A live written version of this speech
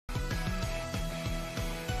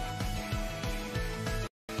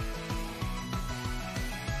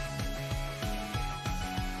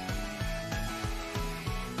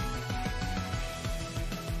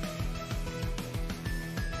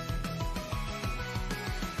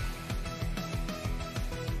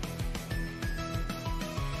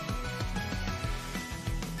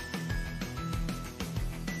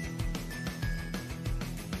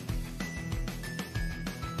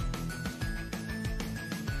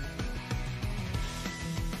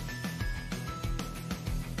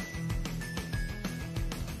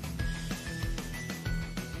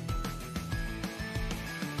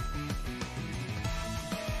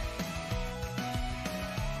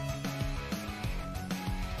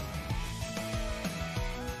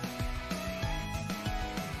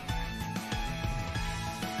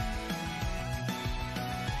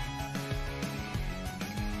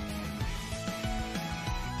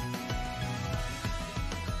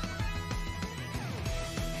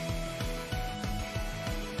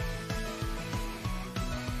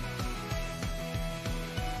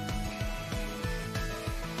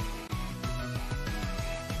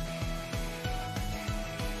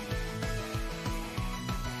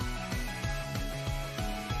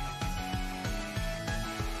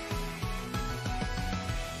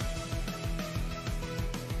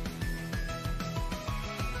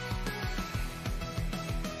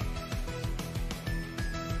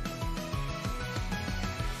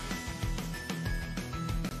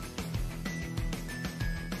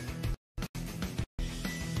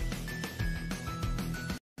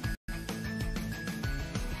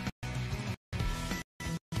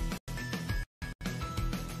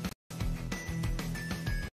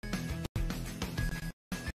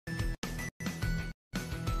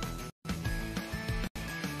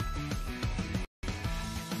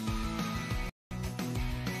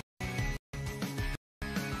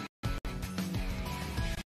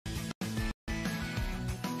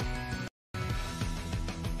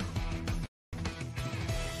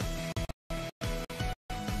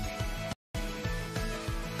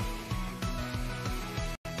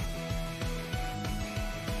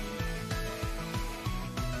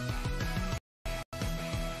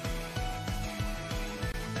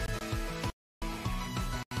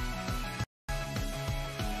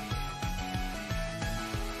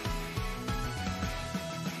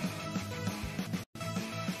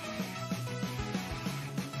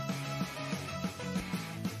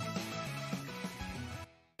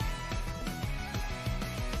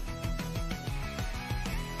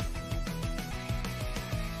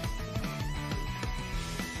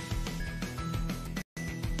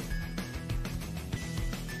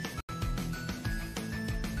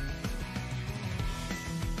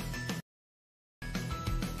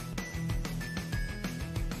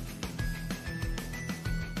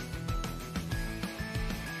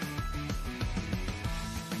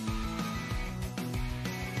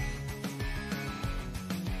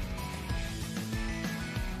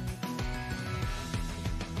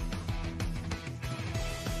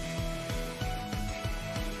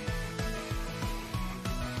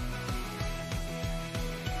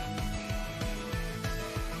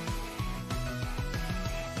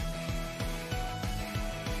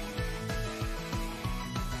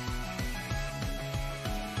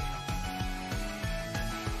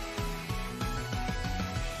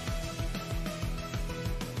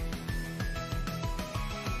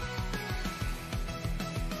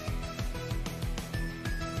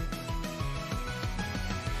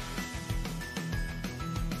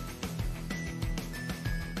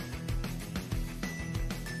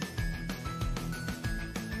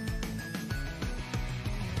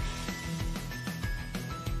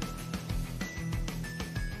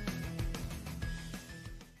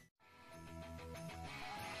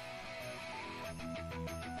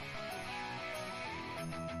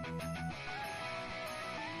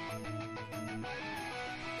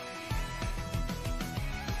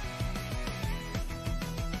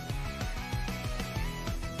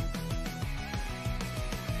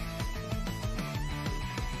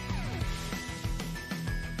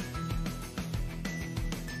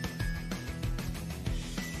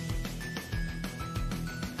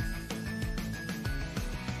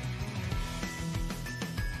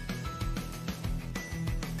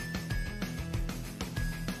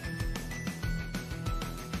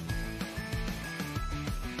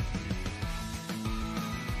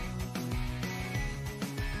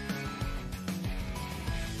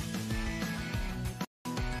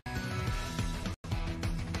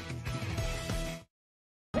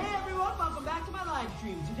live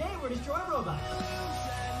stream. Today we're destroying robots.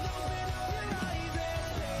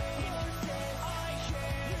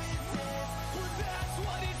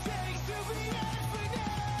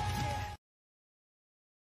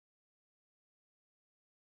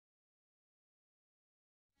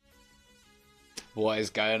 What is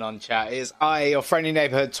going on, chat? It's I, your friendly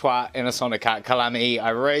neighborhood twat in a Sonic Cat, Calamity. I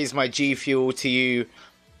raise my G Fuel to you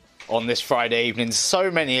on this Friday evening.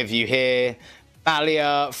 So many of you here.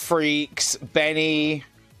 Malia, Freaks, Benny,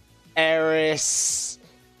 Eris.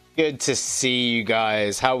 Good to see you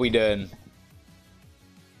guys. How we doing?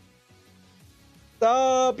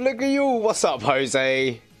 Up, look at you. What's up,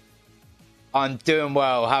 Jose? I'm doing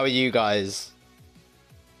well. How are you guys?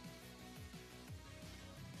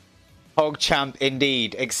 Champ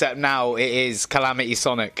indeed, except now it is Calamity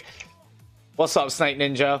Sonic. What's up, Snake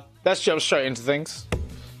Ninja? Let's jump straight into things.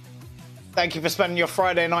 Thank you for spending your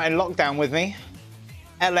Friday night in lockdown with me.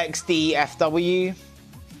 LXDFW.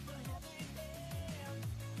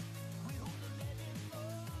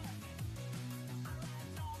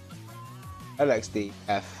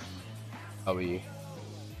 LXDFW.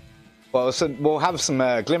 Well, so we'll have some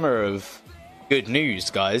glimmer of good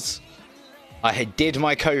news, guys. I did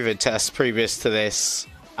my COVID test previous to this,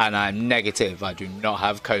 and I'm negative. I do not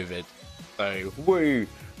have COVID. So, woo.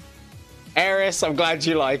 Eris, I'm glad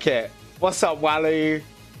you like it. What's up, Wallu?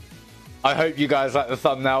 I hope you guys like the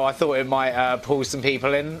thumbnail. I thought it might pull some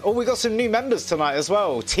people in. Oh, we got some new members tonight as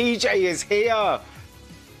well. TJ is here.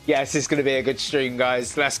 Yes, it's going to be a good stream,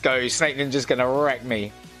 guys. Let's go. Snake Ninja's going to wreck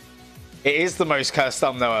me. It is the most cursed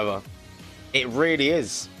thumbnail ever. It really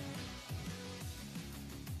is.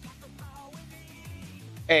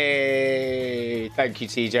 Hey, thank you,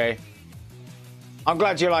 TJ. I'm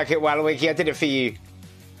glad you like it, Waluigi. I did it for you.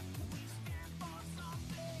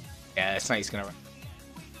 Yeah, Snake's gonna run.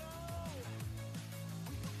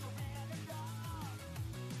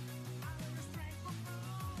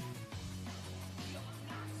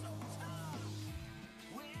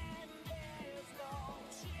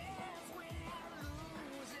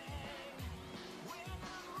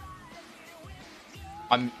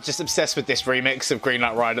 I'm just obsessed with this remix of Green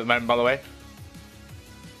Light Ride at the moment, by the way.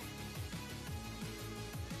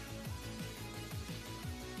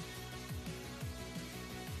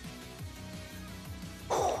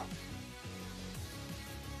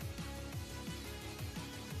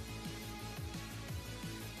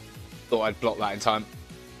 Thought I'd block that in time.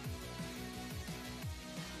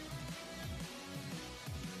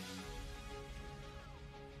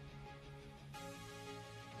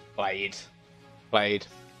 Played.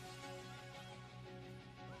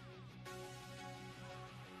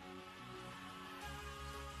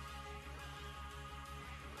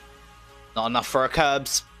 Not enough for our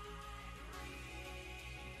curbs.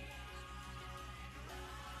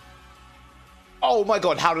 Oh my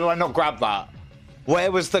god, how did I not grab that?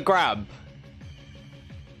 Where was the grab?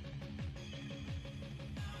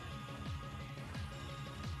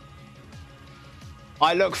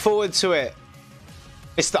 I look forward to it.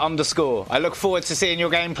 Mr. Underscore. I look forward to seeing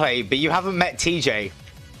your gameplay, but you haven't met TJ.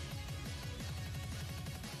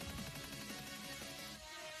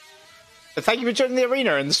 But thank you for joining the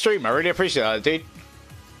arena and the stream. I really appreciate that, dude.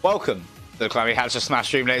 Welcome to the calamityhatcher Smash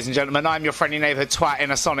stream, ladies and gentlemen. I'm your friendly neighborhood twat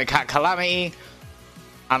in a Sonic Cat, Calamity.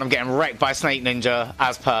 And I'm getting wrecked by Snake Ninja,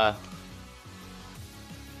 as per.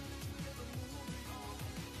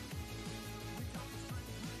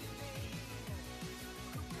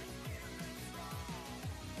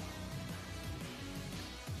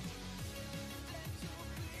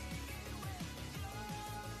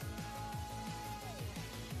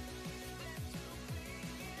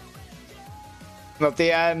 Not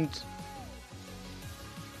the end.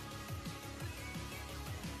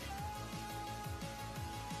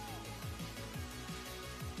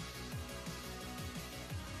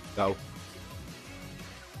 Go.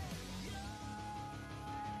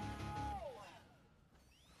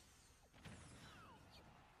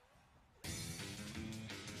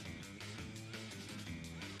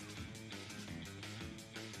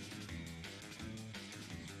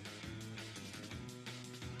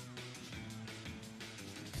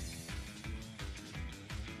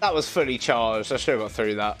 That was fully charged. I should have got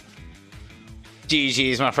through that.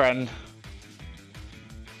 GG's, my friend.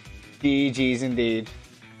 GG's indeed.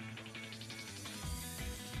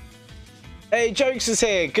 Hey, Jokes is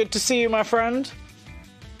here. Good to see you, my friend.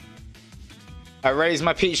 I raise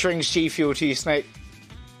my Peach Rings G Fuel to you, Snake.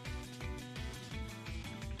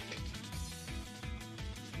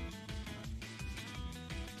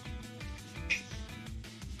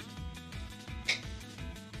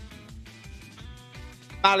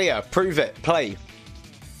 Alia, prove it. Play.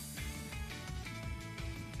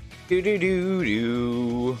 Do do do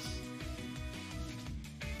do.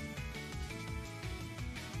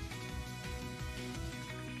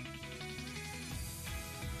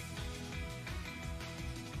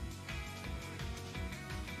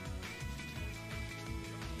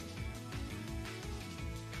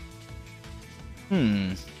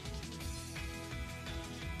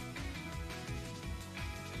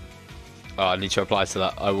 Oh, I need to reply to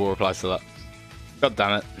that. I will reply to that. God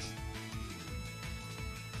damn it.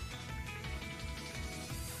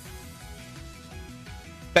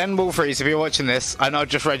 Ben Wolfreeze, if you're watching this, I know I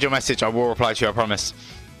just read your message. I will reply to you, I promise.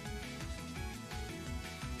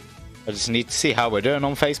 I just need to see how we're doing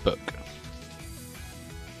on Facebook.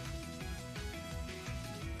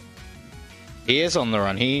 He is on the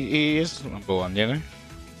run. He is number one, you know?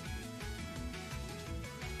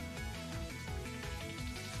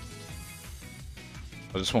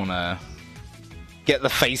 I just want to get the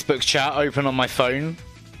Facebook chat open on my phone.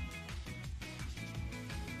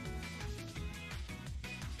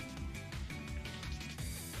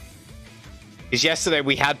 Because yesterday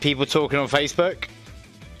we had people talking on Facebook.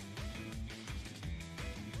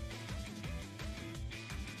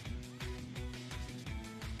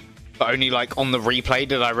 But only like on the replay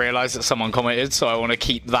did I realise that someone commented, so I want to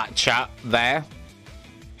keep that chat there.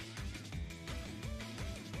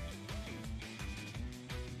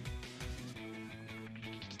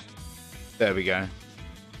 There we go.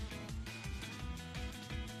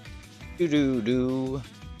 Do do do.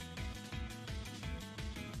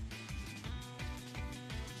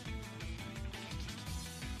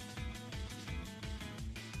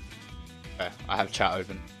 Okay, I have chat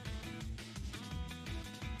open.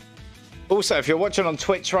 Also, if you're watching on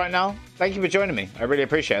Twitch right now, thank you for joining me. I really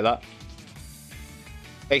appreciate that.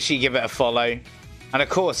 Make sure you give it a follow. And of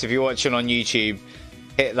course, if you're watching on YouTube,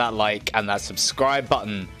 hit that like and that subscribe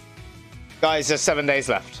button. Guys, there's 7 days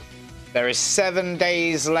left. There is 7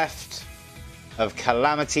 days left of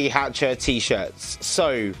Calamity Hatcher t-shirts.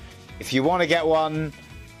 So, if you want to get one,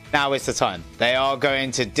 now is the time. They are going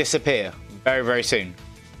to disappear very, very soon.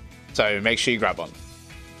 So, make sure you grab one.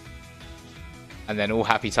 And then all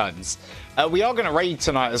happy times. We are going to raid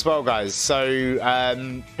tonight as well, guys. So,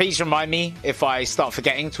 please remind me if I start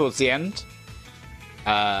forgetting towards the end.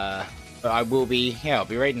 But I will be, yeah, I'll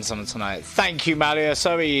be raiding someone tonight. Thank you, Malia.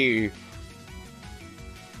 So are you.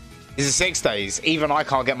 This is 6 days. Even I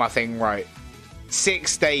can't get my thing right.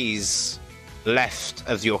 6 days left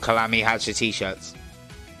of your Calamity Hatcher t-shirts.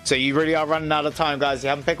 So you really are running out of time, guys. If you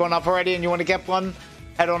haven't picked one up already and you want to get one,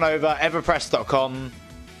 head on over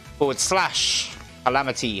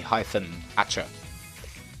everpress.com/calamity-hatcher.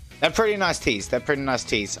 They're pretty nice tees. They're pretty nice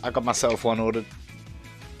tees. I got myself one ordered.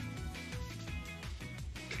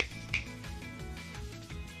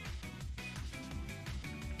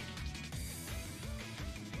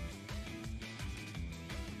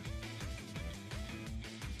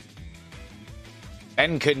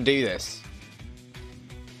 Ben couldn't do this.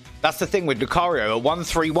 That's the thing with Lucario. At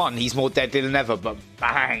 1-3-1, he's more deadly than ever, but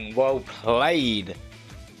bang, well played.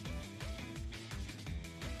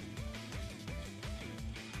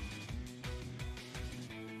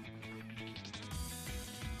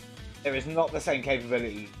 There is not the same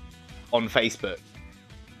capability on Facebook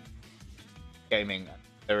gaming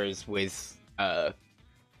there is with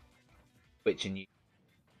Twitch and YouTube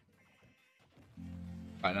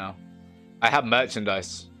right now. I have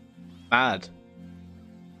merchandise. Mad.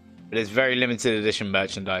 But it's very limited edition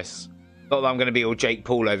merchandise. Not that I'm going to be all Jake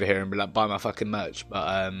Paul over here and be like, buy my fucking merch.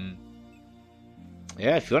 But,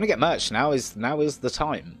 yeah, if you want to get merch, now is the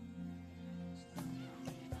time.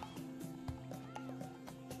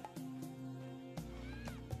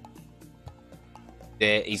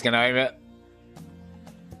 Yeah, he's going to own it.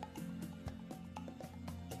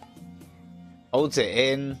 Holds it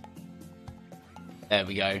in. There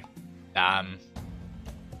we go. Damn.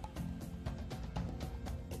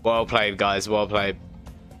 Well played, guys. Well played.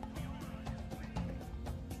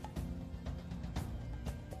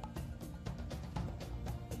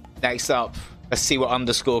 Next up, let's see what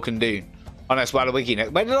Underscore can do. Oh, no, it's Waluigi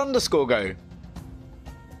next. Where did Underscore go?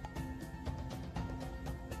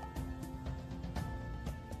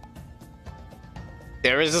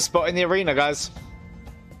 There is a spot in the arena, guys.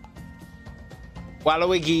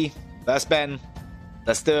 Waluigi. That's Ben.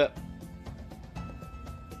 Let's do it.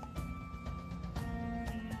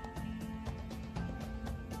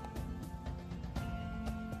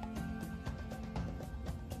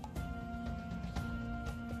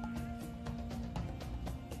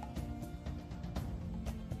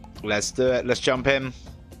 Let's do it. Let's jump in.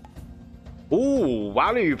 Ooh,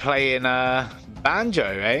 Walu playing Banjo,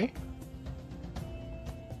 eh?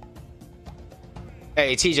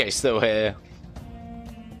 Hey, TJ's still here.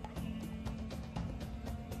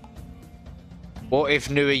 What if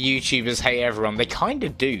newer YouTubers hate everyone? They kind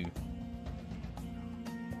of do.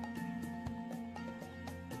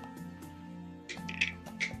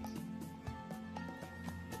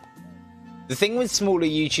 The thing with smaller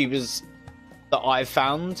YouTubers that I've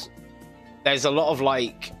found, there's a lot of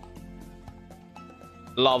like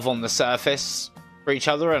love on the surface for each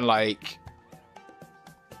other, and like,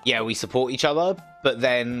 yeah, we support each other, but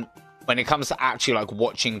then when it comes to actually like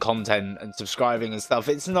watching content and subscribing and stuff,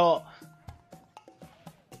 it's not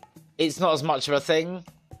as much of a thing.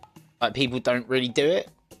 Like, people don't really do it,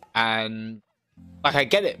 and like, I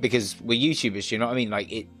get it because we're YouTubers, you know what I mean?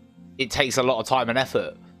 Like, it takes a lot of time and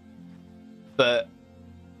effort, but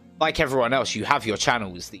like everyone else, you have your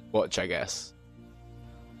channels that you watch, I guess.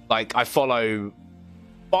 Like, I follow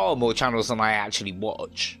far more channels than I actually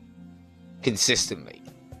watch consistently.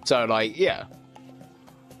 So, like, yeah.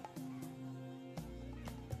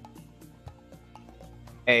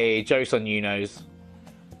 Hey, jokes on you knows.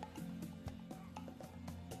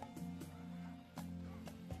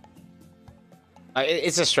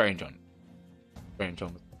 It's a strange one. Strange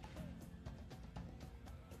one.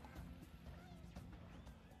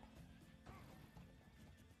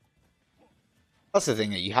 That's the thing,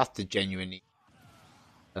 that you have to genuinely,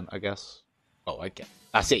 I guess. Oh, I get.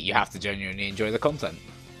 That's it. You have to genuinely enjoy the content.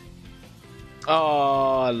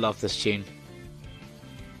 Oh, I love this tune.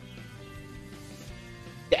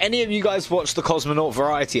 Did any of you guys watch the Cosmonaut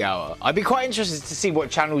Variety Hour? I'd be quite interested to see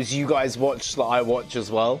what channels you guys watch that I watch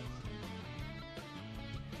as well.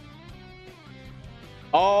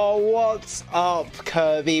 Oh, what's up,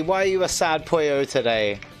 Kirby? Why are you a sad poyo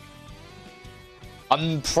today?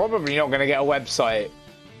 I'm probably not going to get a website,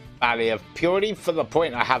 Alia, purely for the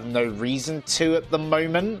point I have no reason to at the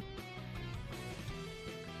moment.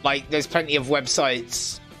 Like, there's plenty of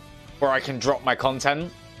websites where I can drop my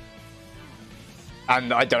content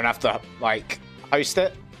and I don't have to, like, host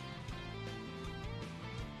it.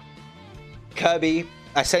 Kirby,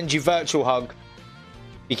 I send you virtual hug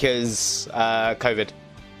because COVID.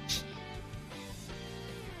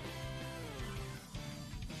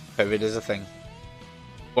 COVID is a thing.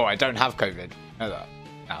 Well, I don't have COVID. I know that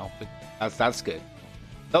now, but that's good.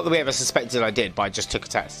 Not that we ever suspected I did, but I just took a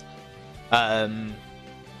test. But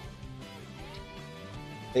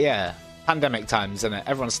yeah, pandemic times, isn't it?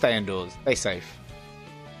 Everyone stay indoors, stay safe.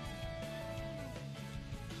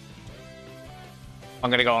 I'm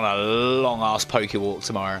gonna go on a long ass Poke walk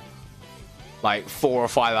tomorrow. Like 4 or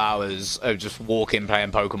 5 hours of just walking,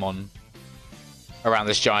 playing Pokemon around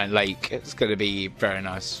this giant lake. It's gonna be very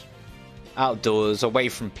nice. Outdoors, away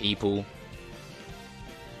from people.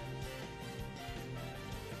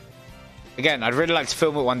 Again, I'd really like to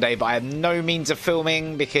film it one day, but I have no means of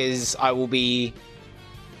filming because I will be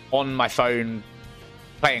on my phone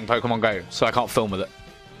playing Pokemon Go, so I can't film with it.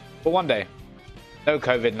 But one day. No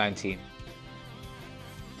COVID-19.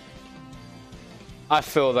 I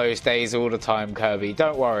feel those days all the time, Kirby.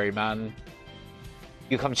 Don't worry, man.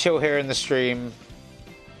 You come chill here in the stream.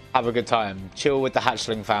 Have a good time. Chill with the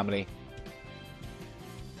Hatchling family.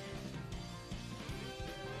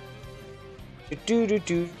 Do do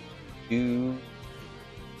do do.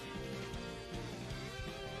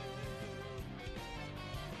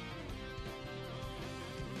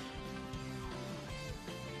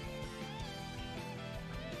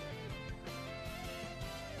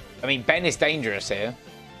 I mean, Ben is dangerous here.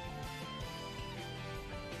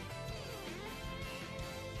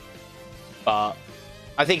 But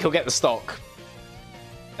I think he'll get the stock.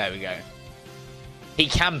 There we go. He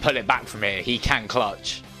can pull it back from here. He can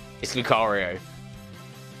clutch. It's Lucario.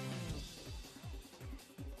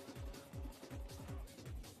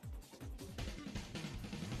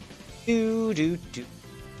 Do do do.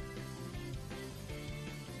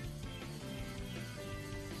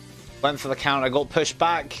 Went for the count. I got pushed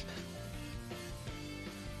back.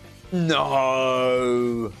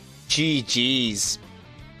 No. GG's.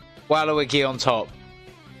 Waluigi on top.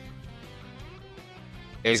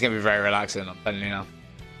 He's going to be very relaxing, I'm telling you now.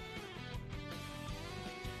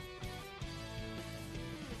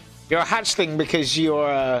 You're a hatchling because you're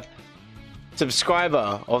a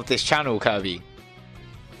subscriber of this channel, Kirby.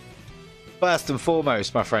 First and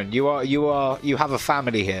foremost, my friend, you have a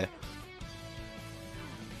family here.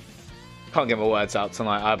 Can't get my words out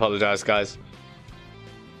tonight. I apologize, guys.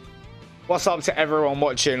 What's up to everyone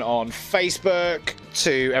watching on Facebook,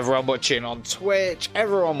 to everyone watching on Twitch,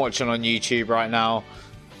 everyone watching on YouTube right now.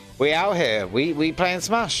 We out here. We playing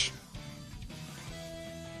Smash.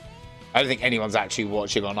 I don't think anyone's actually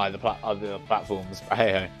watching on either platforms. But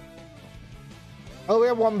hey. Oh, we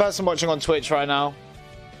have one person watching on Twitch right now.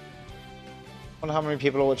 wonder how many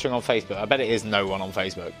people are watching on Facebook. I bet it is no one on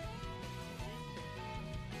Facebook.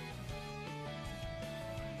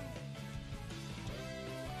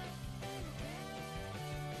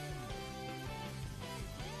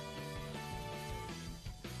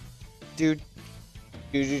 Dude.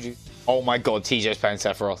 Oh my god, TJ's playing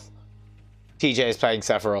Sephiroth. TJ is playing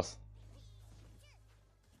Sephiroth.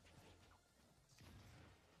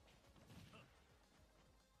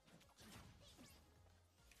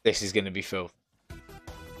 This is going to be filth.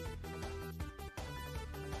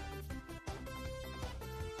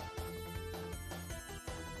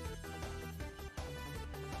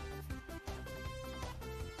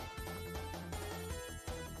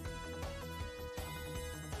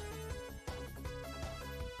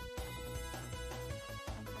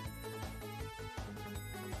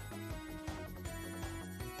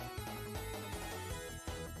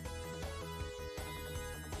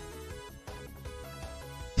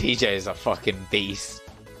 TJ is a fucking beast.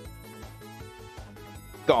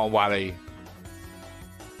 Go on, Wally.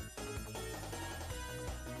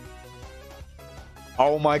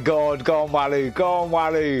 Oh my god, go on, Wally. Go on,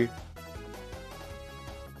 Wally.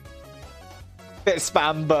 Bit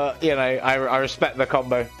spam, but, you know, I respect the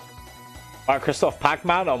combo. Microsoft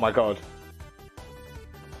Pac-Man? Oh my god.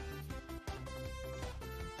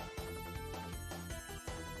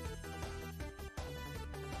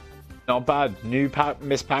 Not bad. New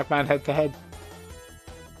Miss Pac-Man head-to-head.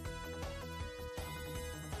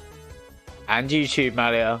 And YouTube,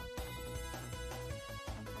 Mario.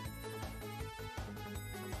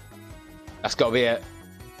 That's gotta be it.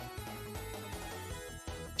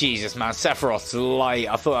 Jesus, man. Sephiroth's light.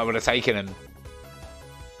 I thought I would have taken him.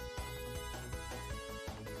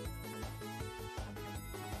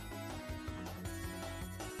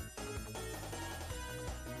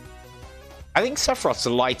 I think Sephiroth's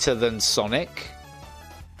lighter than Sonic.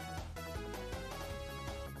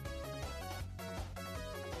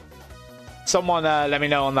 Someone let me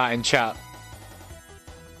know on that in chat.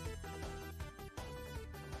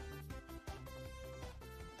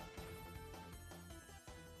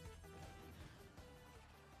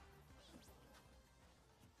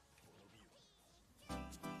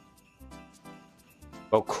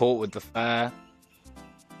 Well, caught with the fair.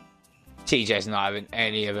 TJ's not having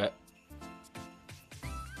any of it.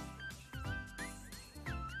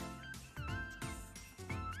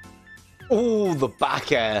 Oh, the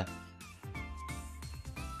back air.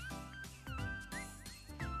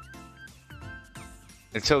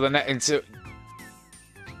 Until the net. Until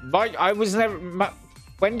I was never.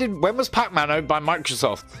 When was Pac-Man owned by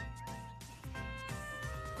Microsoft?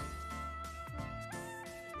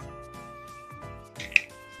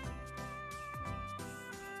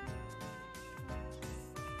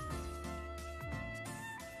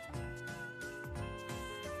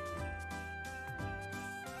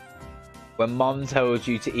 When mum tells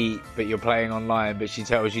you to eat, but you're playing online, but she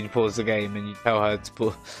tells you to pause the game, and you tell her to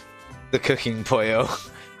put the cooking foil.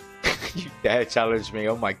 You dare challenge me?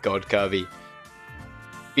 Oh my god, Kirby!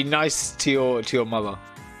 Be nice to your mother.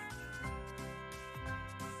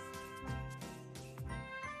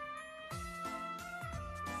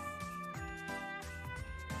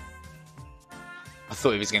 I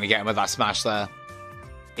thought he was going to get him with that smash there.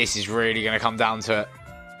 This is really going to come down to it.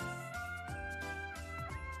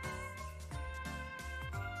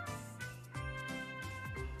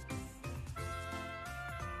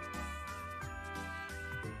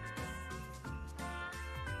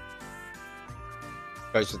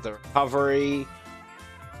 Goes with the recovery.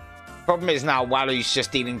 Problem is now Wally's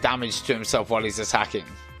just dealing damage to himself while he's attacking.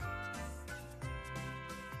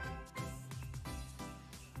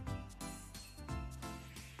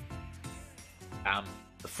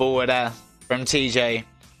 The forward air from TJ.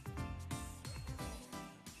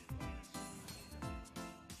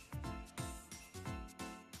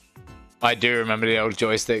 I do remember the old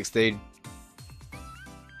joysticks, dude.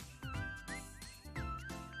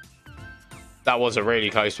 That was a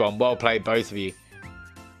really close one. Well played, both of you.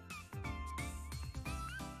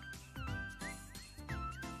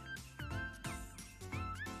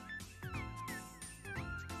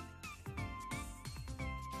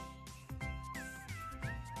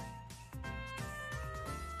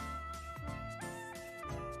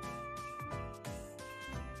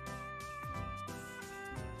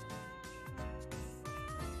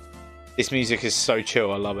 This music is so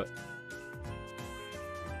chill, I love it.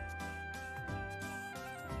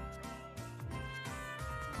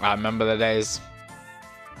 I remember the days.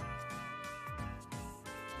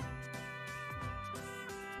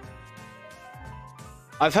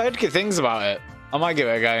 I've heard good things about it. I might give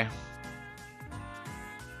it a go.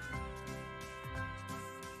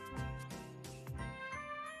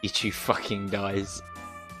 Pikachu fucking dies.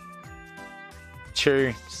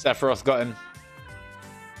 True, Sephiroth got him.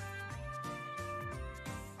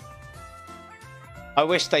 I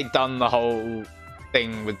wish they'd done the whole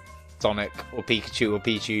thing with Sonic or Pikachu or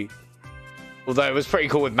Pichu. Although it was pretty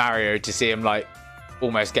cool with Mario to see him like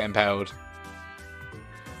almost get impaled.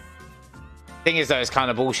 Thing is though, it's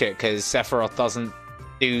kind of bullshit because Sephiroth doesn't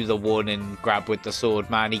do the warning grab with the sword,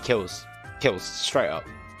 man. He kills straight up.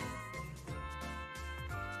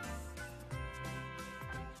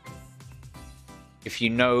 If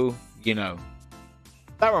you know, you know.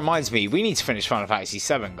 That reminds me, we need to finish Final Fantasy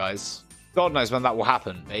VII, guys. God knows when that will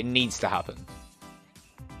happen. It needs to happen.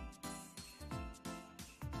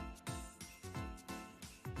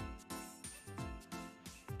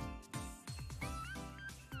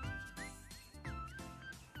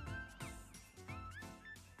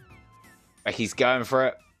 Becky's going for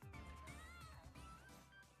it.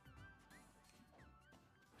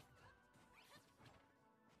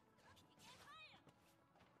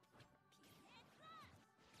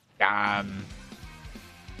 Damn.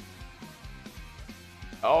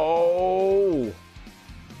 Oh.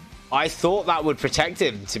 I thought that would protect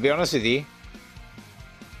him, to be honest with you.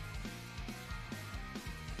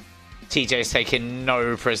 TJ's taking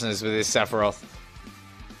no prisoners with his Sephiroth.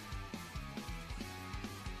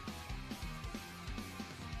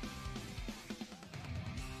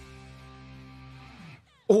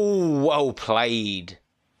 Oh, well played.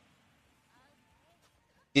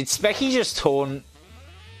 Did Specky just taunt?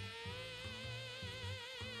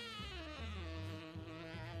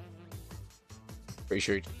 Pretty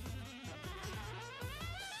sure.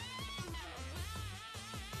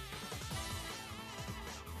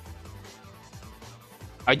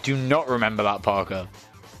 I do not remember that, Parker.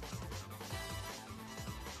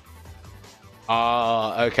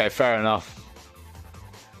 Ah, okay, fair enough.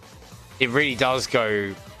 It really does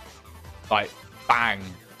go, like, bang.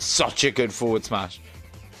 Such a good forward smash.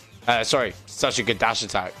 Sorry, such a good dash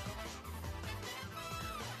attack.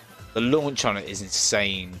 The launch on it is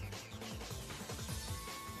insane.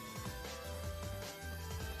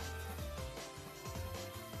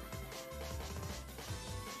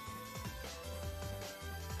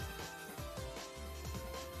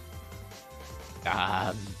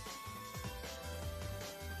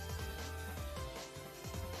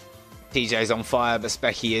 TJ's on fire, but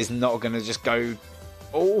Specky is not going to just go...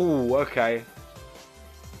 Oh, okay.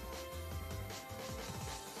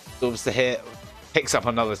 Absorbs the hit. Picks up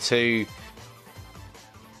another 2.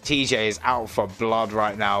 TJ is out for blood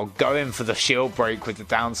right now. Going for the shield break with the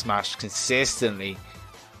down smash consistently.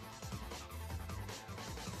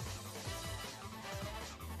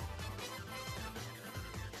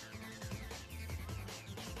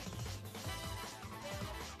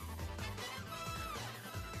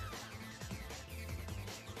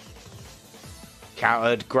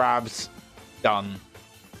 Countered, grabbed, done.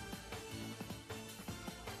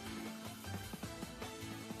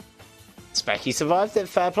 Specky survived it,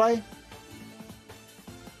 fair play.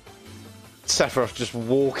 Sephiroth just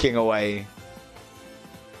walking away.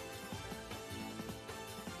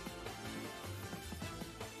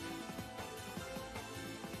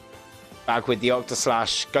 Back with the Octa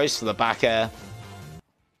Slash, goes for the back air.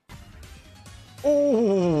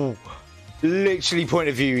 Oh, literally point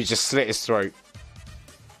of view, he just slit his throat.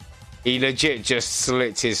 He legit just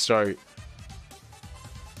slit his throat.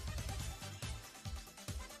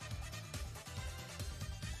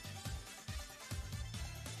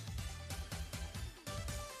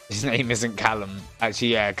 His name isn't Callum.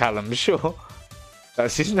 Actually, yeah, Callum, sure.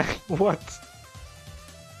 That's his name. What?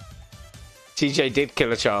 TJ did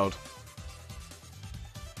kill a child.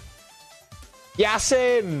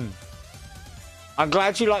 Yasin! I'm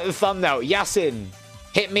glad you like the thumbnail. Yasin,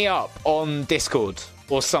 hit me up on Discord.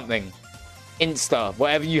 Or something. Insta.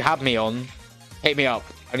 Whatever you have me on. Hit me up.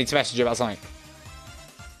 I need to message you about something.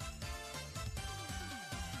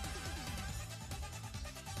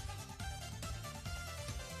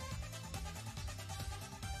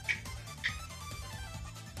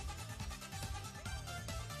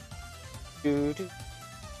 Do do.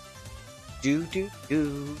 Do do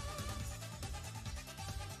do.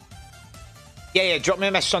 Yeah, drop me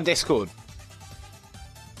a message on Discord.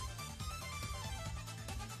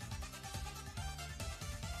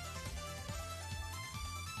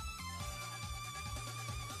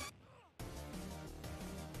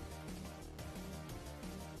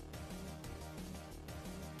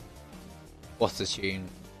 What a tune.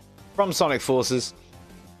 From Sonic Forces.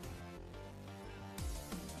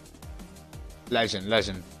 Legend,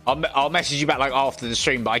 legend. I'll message you back like after the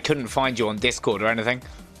stream, but I couldn't find you on Discord or anything.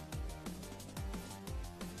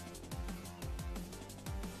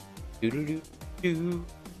 Do-do-do-do.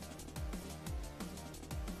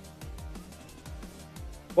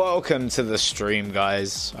 Welcome to the stream,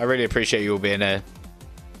 guys. I really appreciate you all being here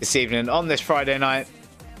this evening on this Friday night.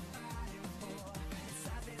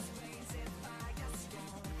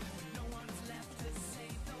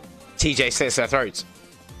 TJ slits their throats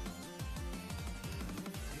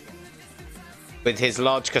with his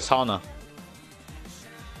large katana.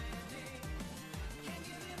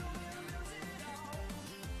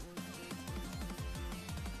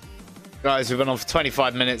 Guys, we've been on for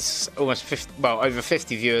 25 minutes, almost 50, well, over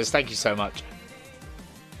 50 viewers. Thank you so much.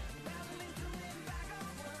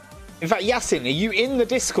 In fact, Yasin, are you in the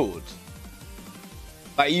Discord?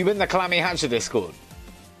 Like, are you in the Calamity Hatcher Discord?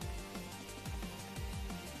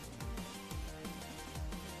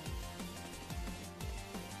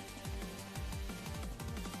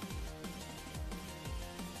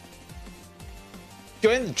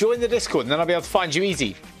 Join the Discord and then I'll be able to find you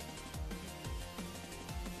easy.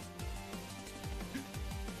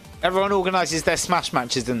 Everyone organises their Smash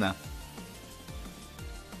matches in there.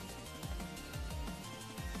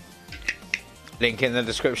 Link in the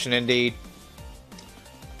description indeed.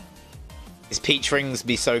 His peach rings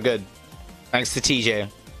be so good. Thanks to TJ.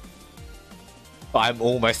 But I'm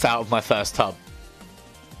almost out of my first tub.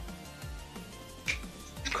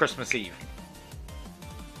 Christmas Eve.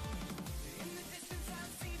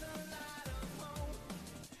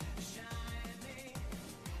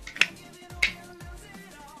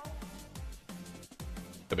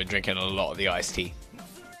 I've been drinking a lot of the iced tea.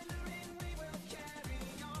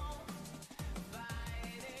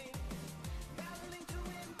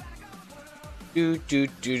 Do do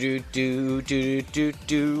do do do do do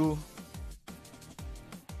do.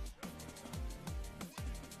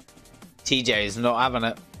 TJ is not having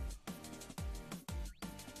it.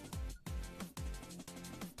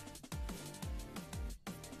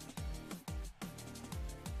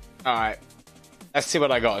 All right, let's see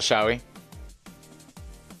what I got, shall we?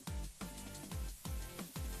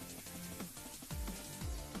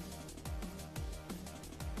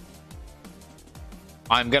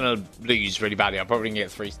 I'm gonna lose really badly. I'm probably gonna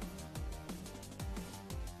get 3.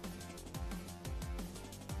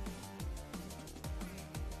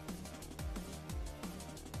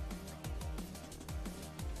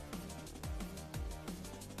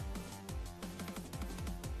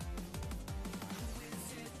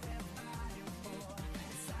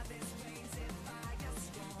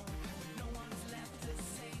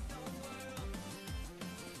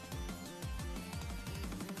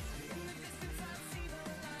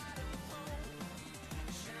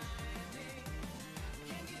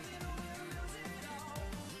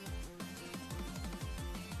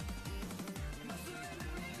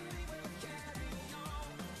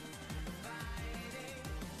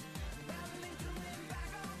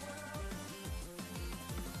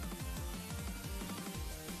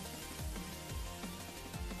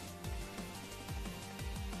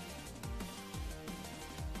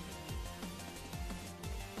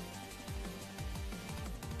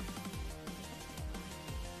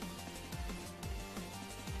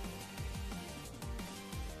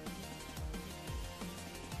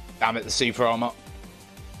 Damn it, the super armor.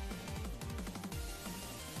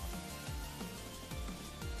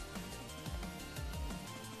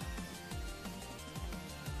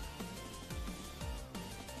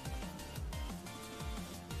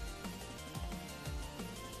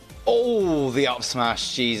 Oh, the up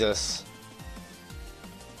smash, Jesus.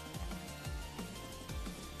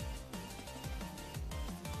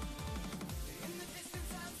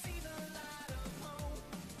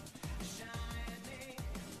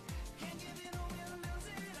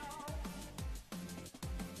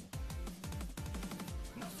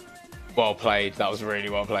 Well played. That was really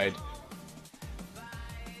well played.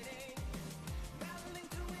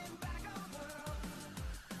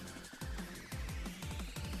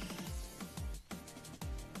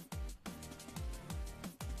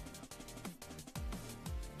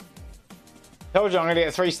 Told you I'm going to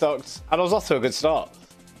get 3 stocks, and I was off to a good start.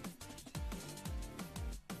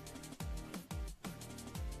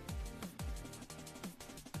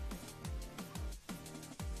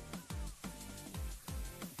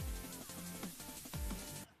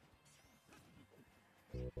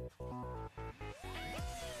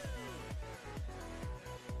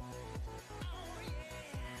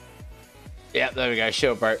 Yep, there we go.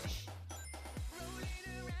 Shield broke.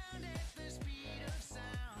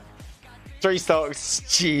 3 stocks.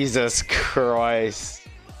 Jesus Christ.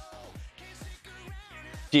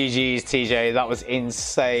 GG's, TJ. That was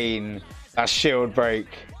insane. That shield break.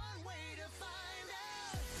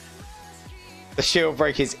 The shield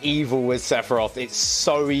break is evil with Sephiroth. It's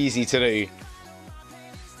so easy to do.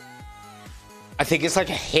 I think it's like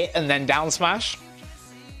a hit and then down smash.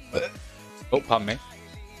 Oh, pardon me.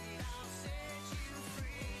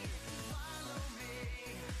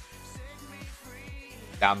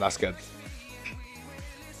 Damn, that's good.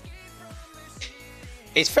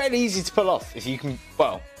 It's fairly easy to pull off if you can.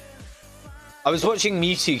 Well, I was watching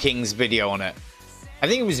Mewtwo King's video on it. I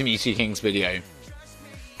think it was Mewtwo King's video,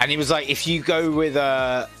 and he was like, if you can go with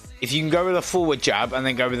a forward jab and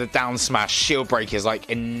then go with a down smash, shield break is like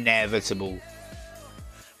inevitable.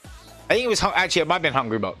 I think it was actually, it might have been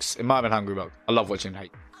Hungry Box. It might have been Hungry Box. I love watching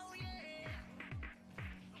hate.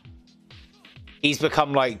 He's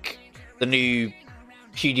become like the new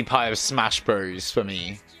PewDiePie of Smash Bros for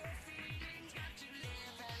me.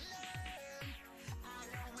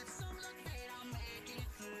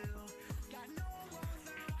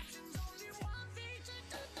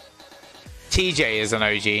 TJ is an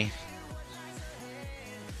OG.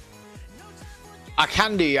 I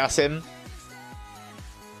can do Yasin.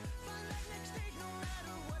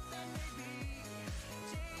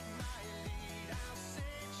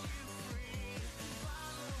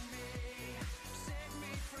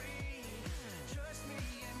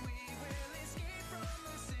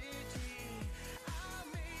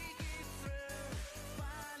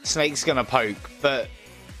 Snake's gonna poke, but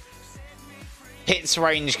Hit's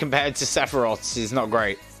range compared to Sephiroth's is not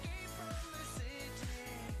great.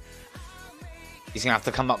 He's gonna have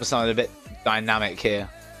to come up with something a bit dynamic here.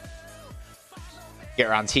 Get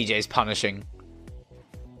around TJ's punishing.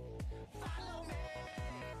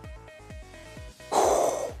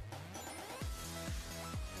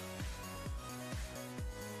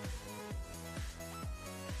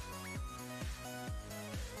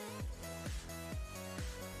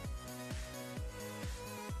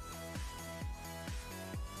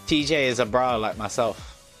 TJ is a bra like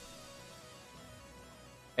myself.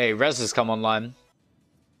 Hey, Rez has come online.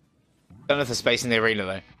 Don't know if there's space in the arena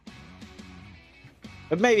though.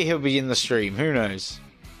 But maybe he'll be in the stream, who knows?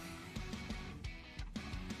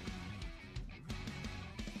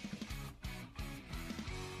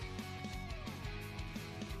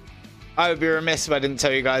 I would be remiss if I didn't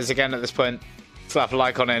tell you guys again at this point. Slap a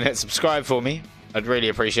like on it and hit subscribe for me. I'd really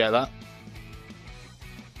appreciate that.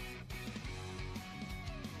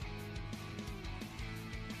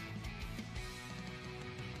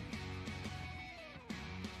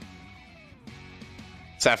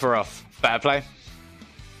 Sephiroth, fair play.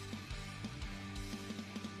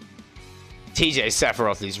 TJ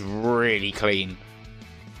Sephiroth is really clean.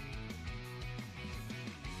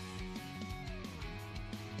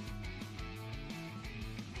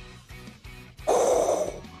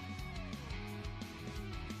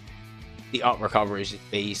 The up recovery is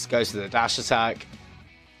just beast. Goes to the dash attack.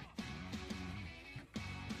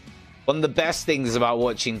 One of the best things about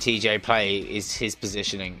watching TJ play is his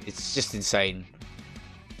positioning. It's just insane.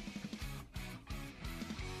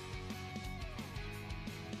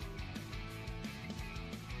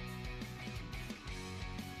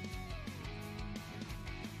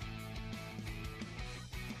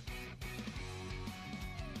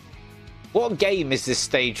 What game is this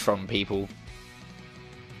stage from, people?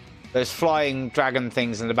 Those flying dragon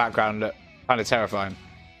things in the background look kind of terrifying.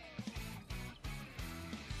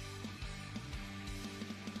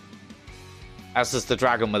 As does the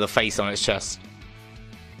dragon with a face on its chest.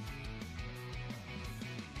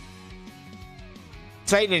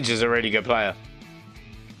 Snake Ninja's a really good player.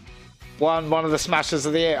 One of the smashers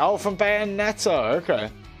of the year. Oh, from Bayonetta. Okay.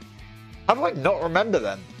 How do I not remember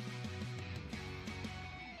them?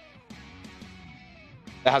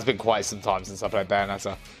 It has been quite some time since I played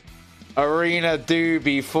Bayonetta. Arena do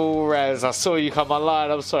be full res. I saw you come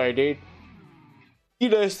online. I'm sorry, dude. You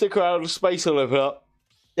know, stick around with space all over up.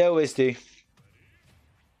 They always do.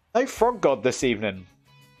 No Frog God this evening.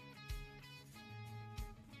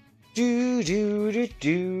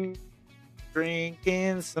 Do.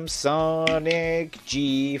 Drinking some Sonic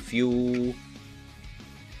G Fuel.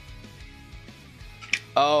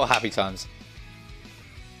 Oh, happy times.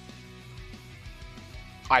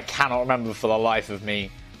 I cannot remember for the life of me,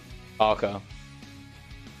 Parker.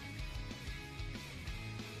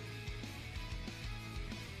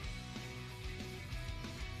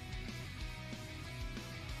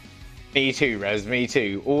 Me too, Rez, me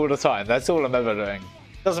too. All the time. That's all I'm ever doing.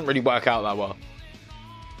 Doesn't really work out that well.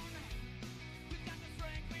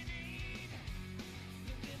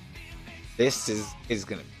 This is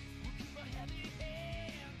gonna...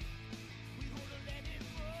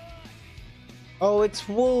 Oh, it's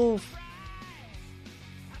Wolf.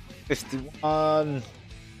 51.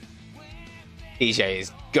 DJ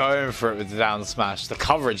is going for it with the down smash. The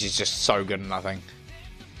coverage is just so good on that thing.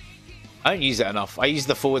 I don't use it enough. I use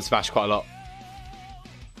the forward smash quite a lot.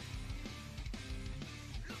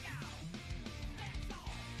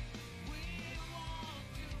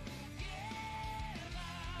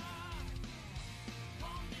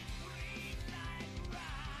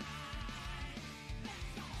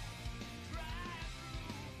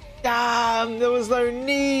 Damn, there was no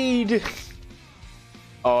need.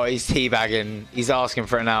 Oh, he's teabagging. He's asking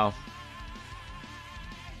for it now.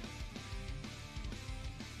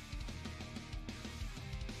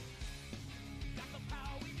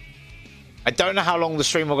 I don't know how long the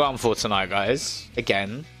stream will go on for tonight, guys.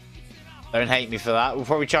 Again, don't hate me for that. We'll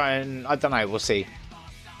probably try and... I don't know. We'll see.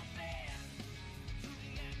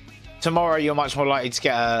 Tomorrow, you're much more likely to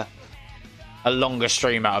get a longer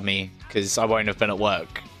stream out of me because I won't have been at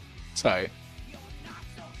work. So,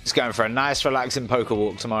 just going for a nice, relaxing poker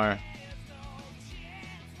walk tomorrow.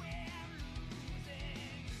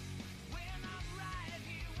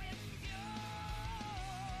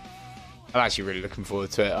 I'm actually really looking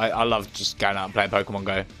forward to it. I love just going out and playing Pokemon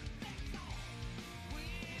Go.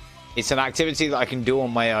 It's an activity that I can do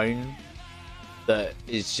on my own that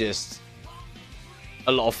is just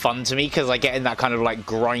a lot of fun to me because I get in that kind of like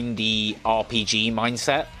grindy RPG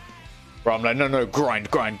mindset where I'm like, no, grind.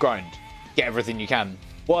 Get everything you can.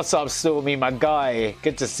 What's up, Stormy, my guy?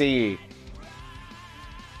 Good to see you.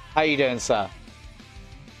 How you doing, sir?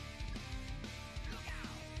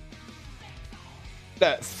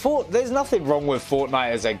 Look, there's nothing wrong with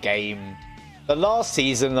Fortnite as a game. The last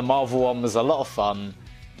season, the Marvel one, was a lot of fun.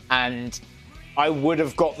 And I would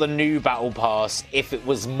have got the new Battle Pass if it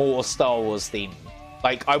was more Star Wars themed.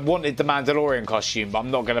 Like, I wanted the Mandalorian costume, but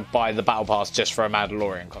I'm not going to buy the Battle Pass just for a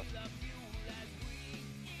Mandalorian costume.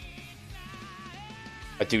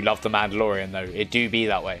 I do love the Mandalorian, though. It do be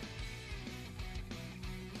that way.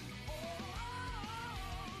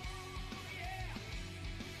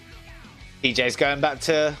 DJ's going back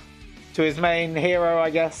to his main hero,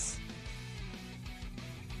 I guess.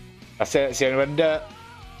 That's it. It's the only way to do it.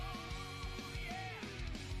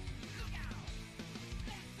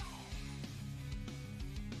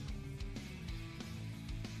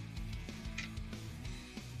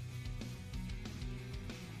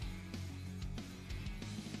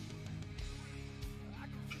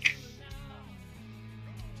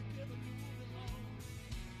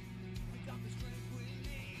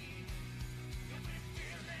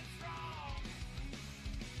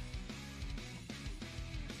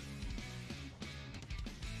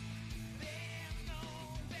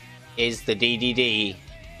 Is the DDD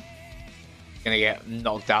gonna get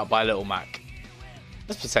knocked out by Little Mac?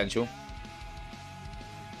 That's potential.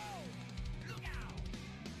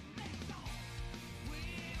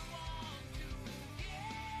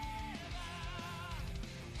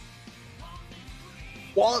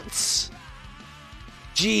 What?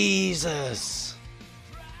 Jesus.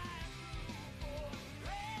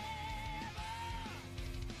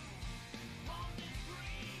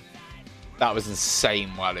 That was insane,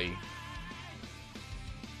 Wally.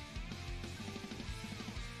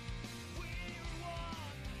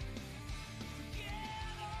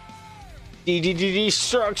 DDD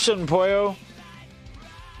destruction, Poyo.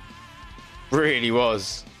 Really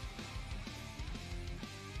was.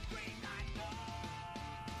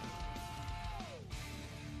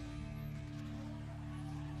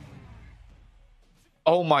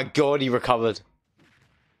 Oh my god, he recovered.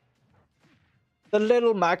 The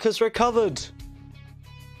Little Mac has recovered.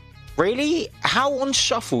 Really? How on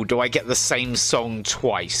shuffle do I get the same song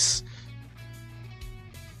twice?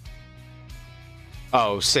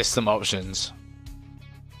 Oh, system options.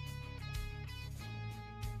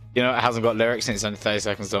 You know, it hasn't got lyrics and it's only 30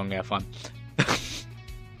 seconds long. Yeah, fine.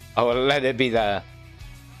 I will let it be there.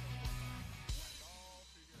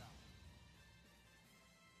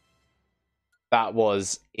 That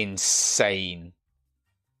was insane.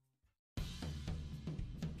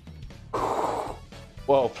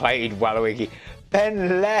 Well played, Waluigi.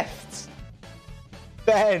 Ben left.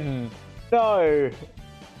 Ben, no.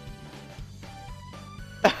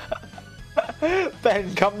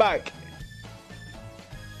 Ben, come back.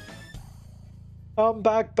 Come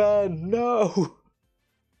back, Ben. No.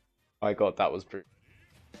 My God, that was brutal.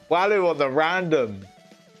 Walu on the random.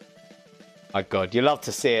 My God, you love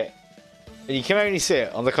to see it. And you can only see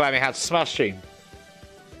it on the calamityhatcher Smash stream.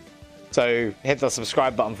 So hit the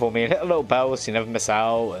subscribe button for me and hit a little bell so you never miss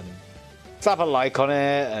out, and slap a like on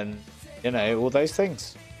it, and you know, all those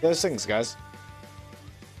things. Those things, guys.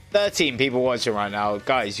 13 people watching right now.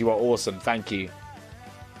 Guys, you are awesome. Thank you.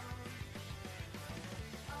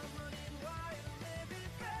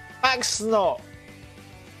 Mac's not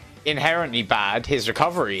inherently bad. His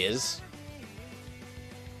recovery is.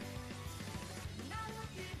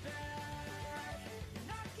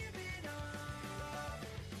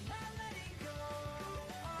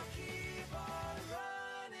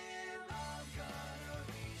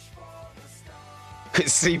 Quit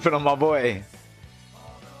sleeping on my boy.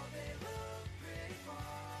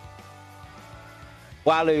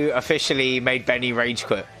 Walu officially made Benny rage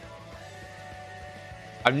quit.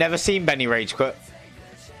 I've never seen Benny rage quit.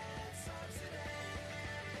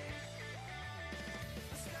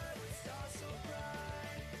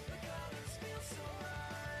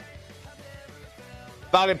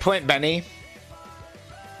 Valid point, Benny.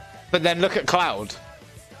 But then look at Cloud.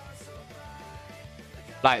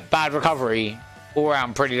 Like, bad recovery, all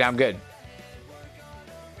around pretty damn good.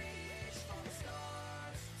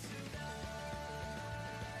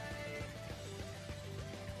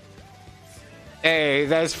 Hey,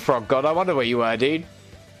 there's Frog God. I wonder where you were, dude.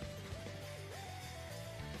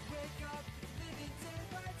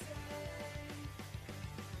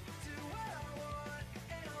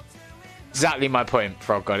 Exactly my point,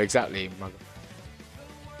 Frog God. Exactly.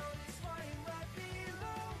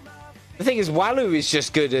 The thing is, Walu is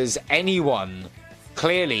just good as anyone.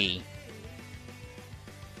 Clearly.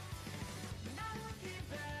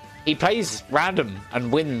 He plays random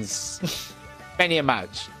and wins many a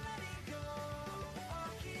match.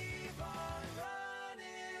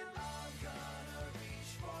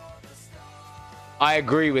 I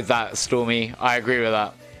agree with that, Stormy. I agree with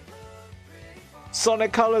that.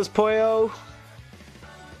 Sonic Colors, Poyo.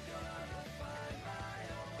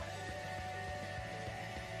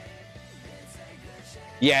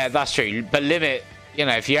 Yeah, that's true. But limit, you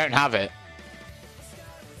know, if you don't have it.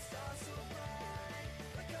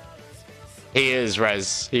 He is,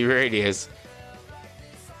 Rez. He really is.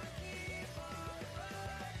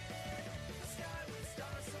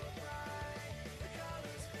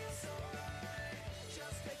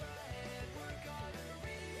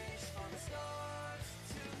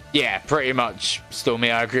 Yeah, pretty much,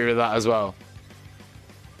 Stormy. I agree with that as well.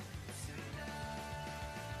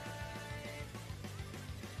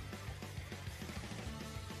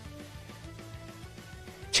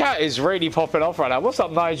 Chat is really popping off right now. What's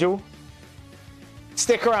up, Nigel?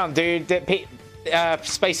 Stick around, dude.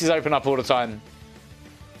 Spaces open up all the time.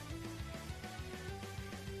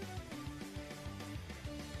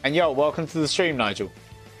 And yo, welcome to the stream, Nigel.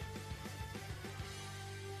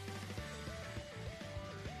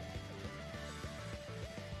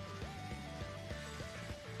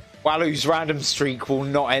 Walu's random streak will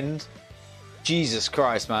not end. Jesus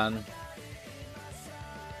Christ, man.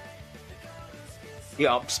 Get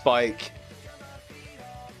up, Spike.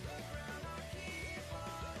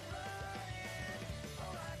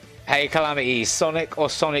 Hey, Calamity, Sonic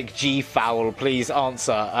or Sonic G Foul? Please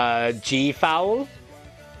answer. G Foul?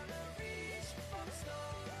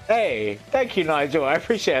 Hey, thank you, Nigel. I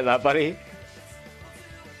appreciate that, buddy.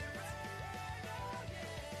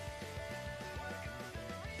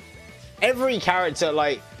 Every character,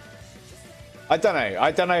 like, I don't know.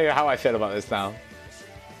 I don't know how I feel about this now.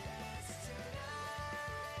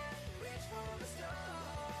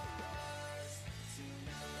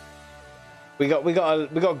 We got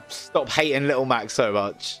to stop hating Little Mac so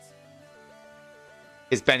much.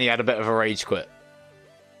 Because Benny had a bit of a rage quit.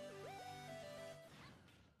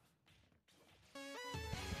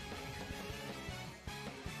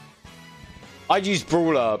 I'd use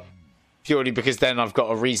Brawler purely because then I've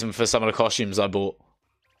got a reason for some of the costumes I bought.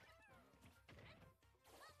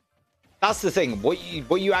 That's the thing. What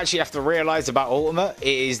you actually have to realize about Ultimate, it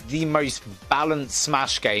is the most balanced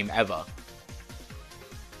Smash game ever.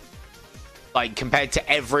 Like, compared to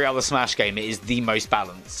every other Smash game, it is the most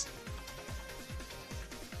balanced.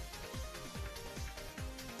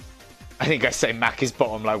 I think I say Mac is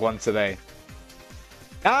bottom like once a day.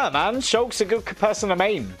 Ah, man. Shulk's a good person to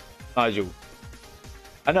main, Nigel.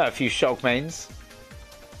 I know a few Shulk mains.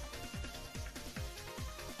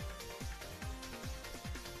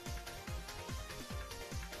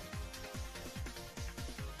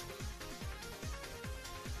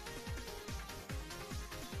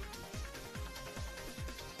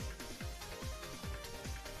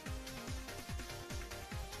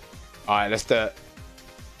 Alright, let's do it.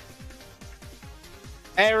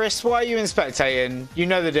 Eris, why are you in spectating? You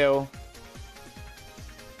know the deal.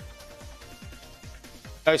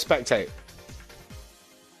 No spectate.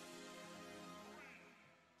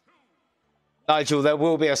 Nigel, there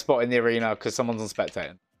will be a spot in the arena because someone's on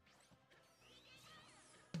spectating.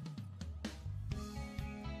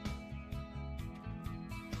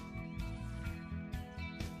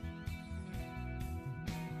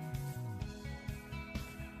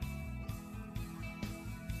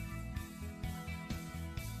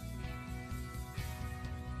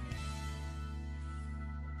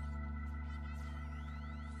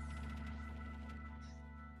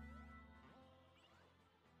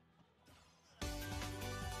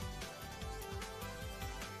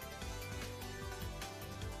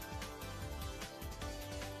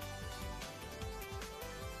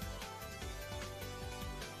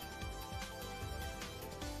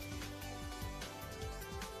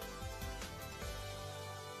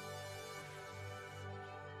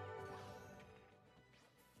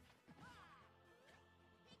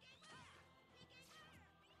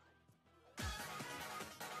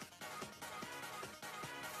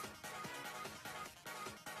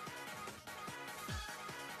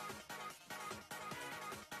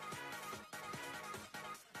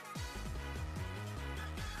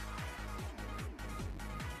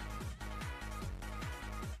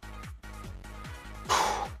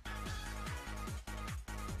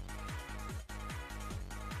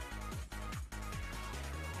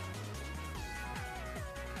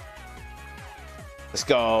 Let's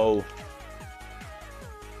go.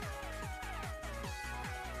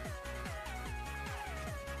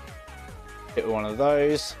 Hit one of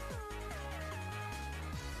those.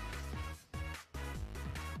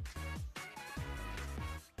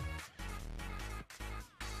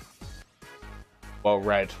 Well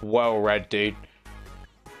read, dude.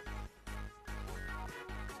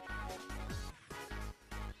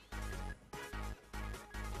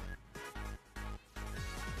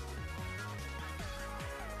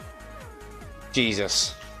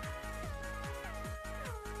 Jesus.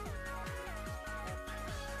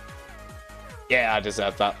 Yeah, I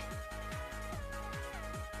deserve that.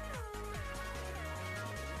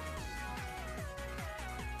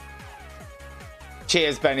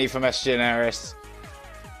 Cheers, Benny from S. Generis.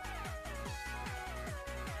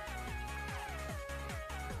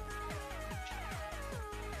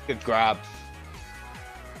 Good grab.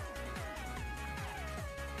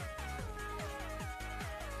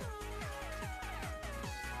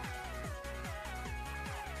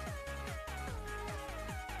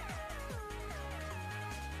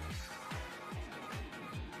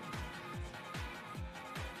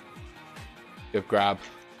 Good grab.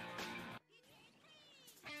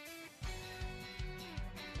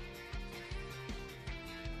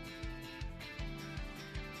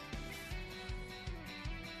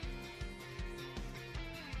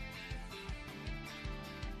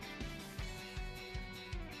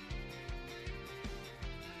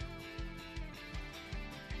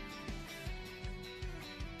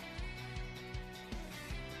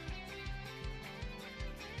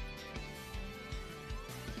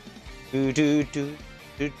 Do.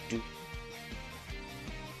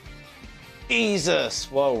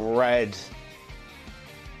 Jesus, well read.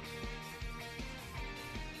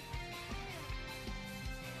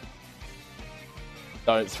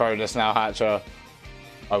 Don't throw this now, Hatcher.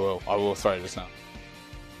 I will throw this now.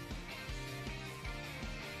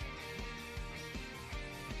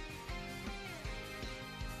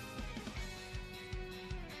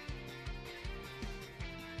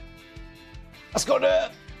 Let's go there.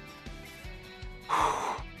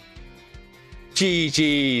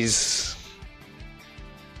 GG's.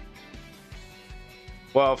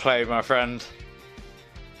 Well played, my friend.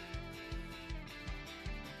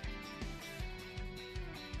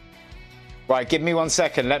 Right, give me 1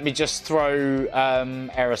 second. Let me just throw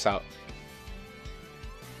Eris out.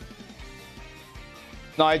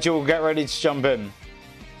 Nigel, get ready to jump in.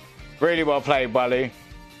 Really well played, Wally.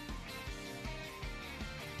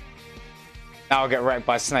 Now I'll get wrecked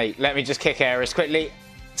by Snake. Let me just kick Eris quickly.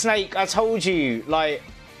 Snake, I told you, like...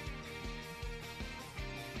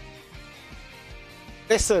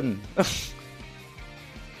 Listen.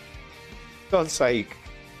 God's sake.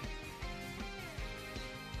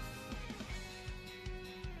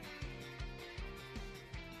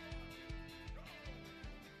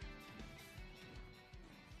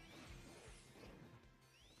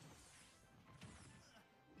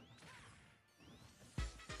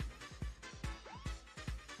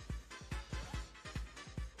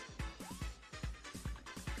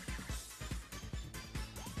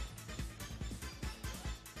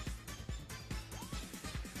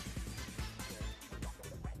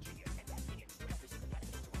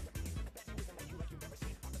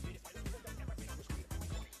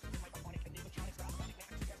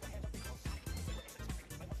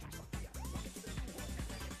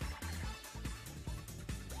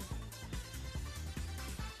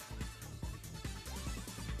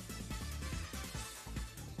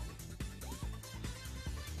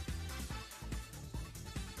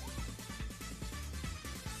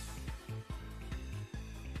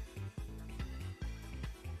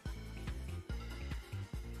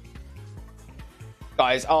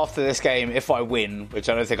 Guys, after this game, if I win, which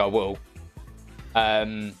I don't think I will,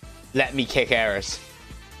 let me kick Eris.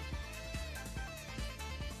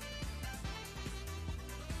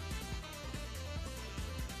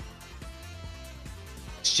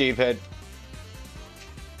 Stupid.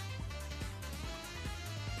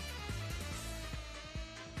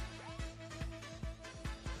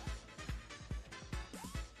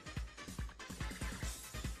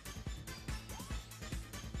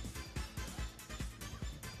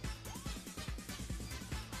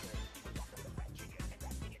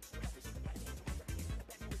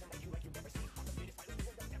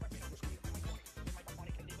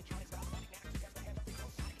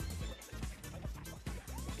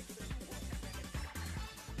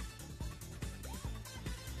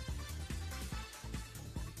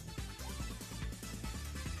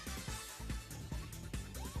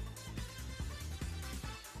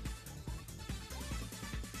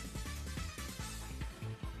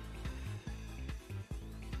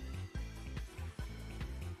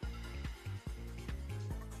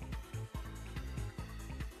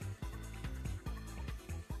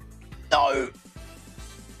 No!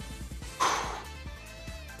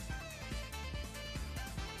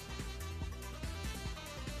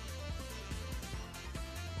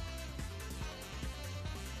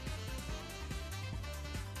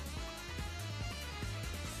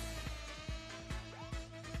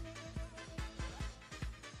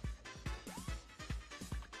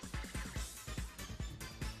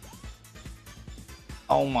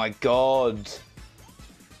 Oh my god.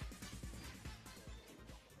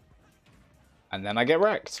 And then I get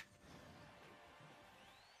wrecked.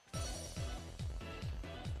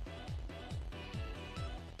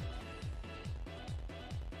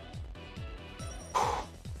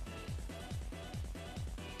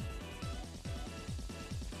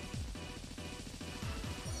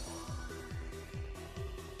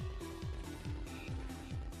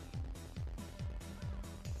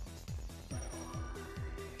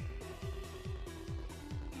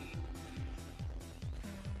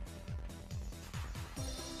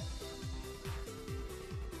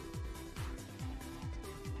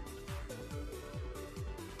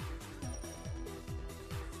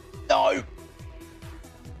 No!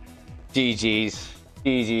 GG's.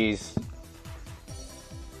 GG's.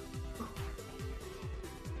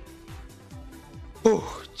 Ooh,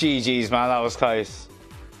 GG's, man. That was close.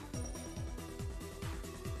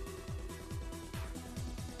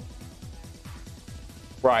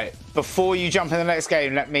 Right. Before you jump in the next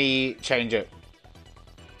game, let me change it.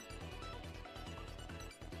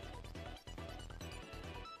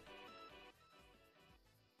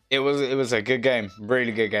 It was a good game.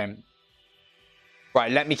 Really good game.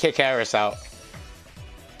 Right, let me kick Eris out.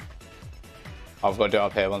 I've got to do it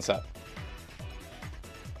up here, one sec.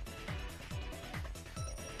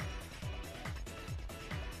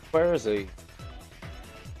 Where is he?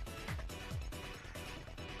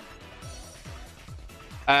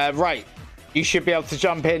 Right. You should be able to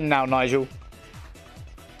jump in now, Nigel.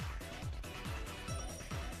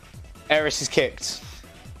 Eris is kicked.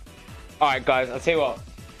 Alright, guys, I'll tell you what.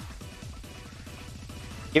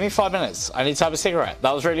 Give me 5 minutes. I need to have a cigarette.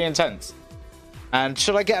 That was really intense. And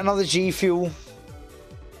should I get another G Fuel?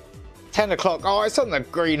 10 o'clock. Oh, it's on the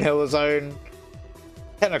Green Hill Zone.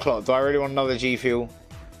 10 o'clock. Do I really want another G Fuel?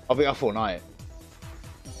 I'll be up all night.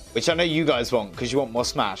 Which I know you guys want, because you want more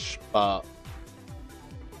Smash. But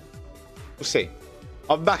we'll see.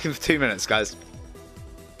 I'll be back in 2 minutes, guys.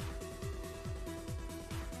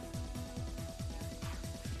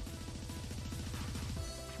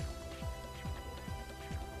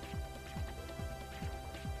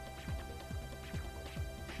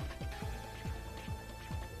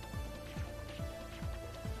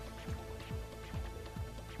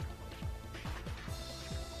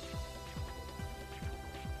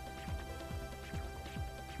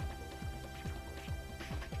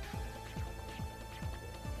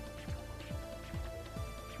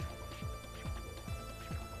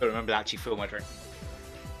 I remember to actually fill my drink.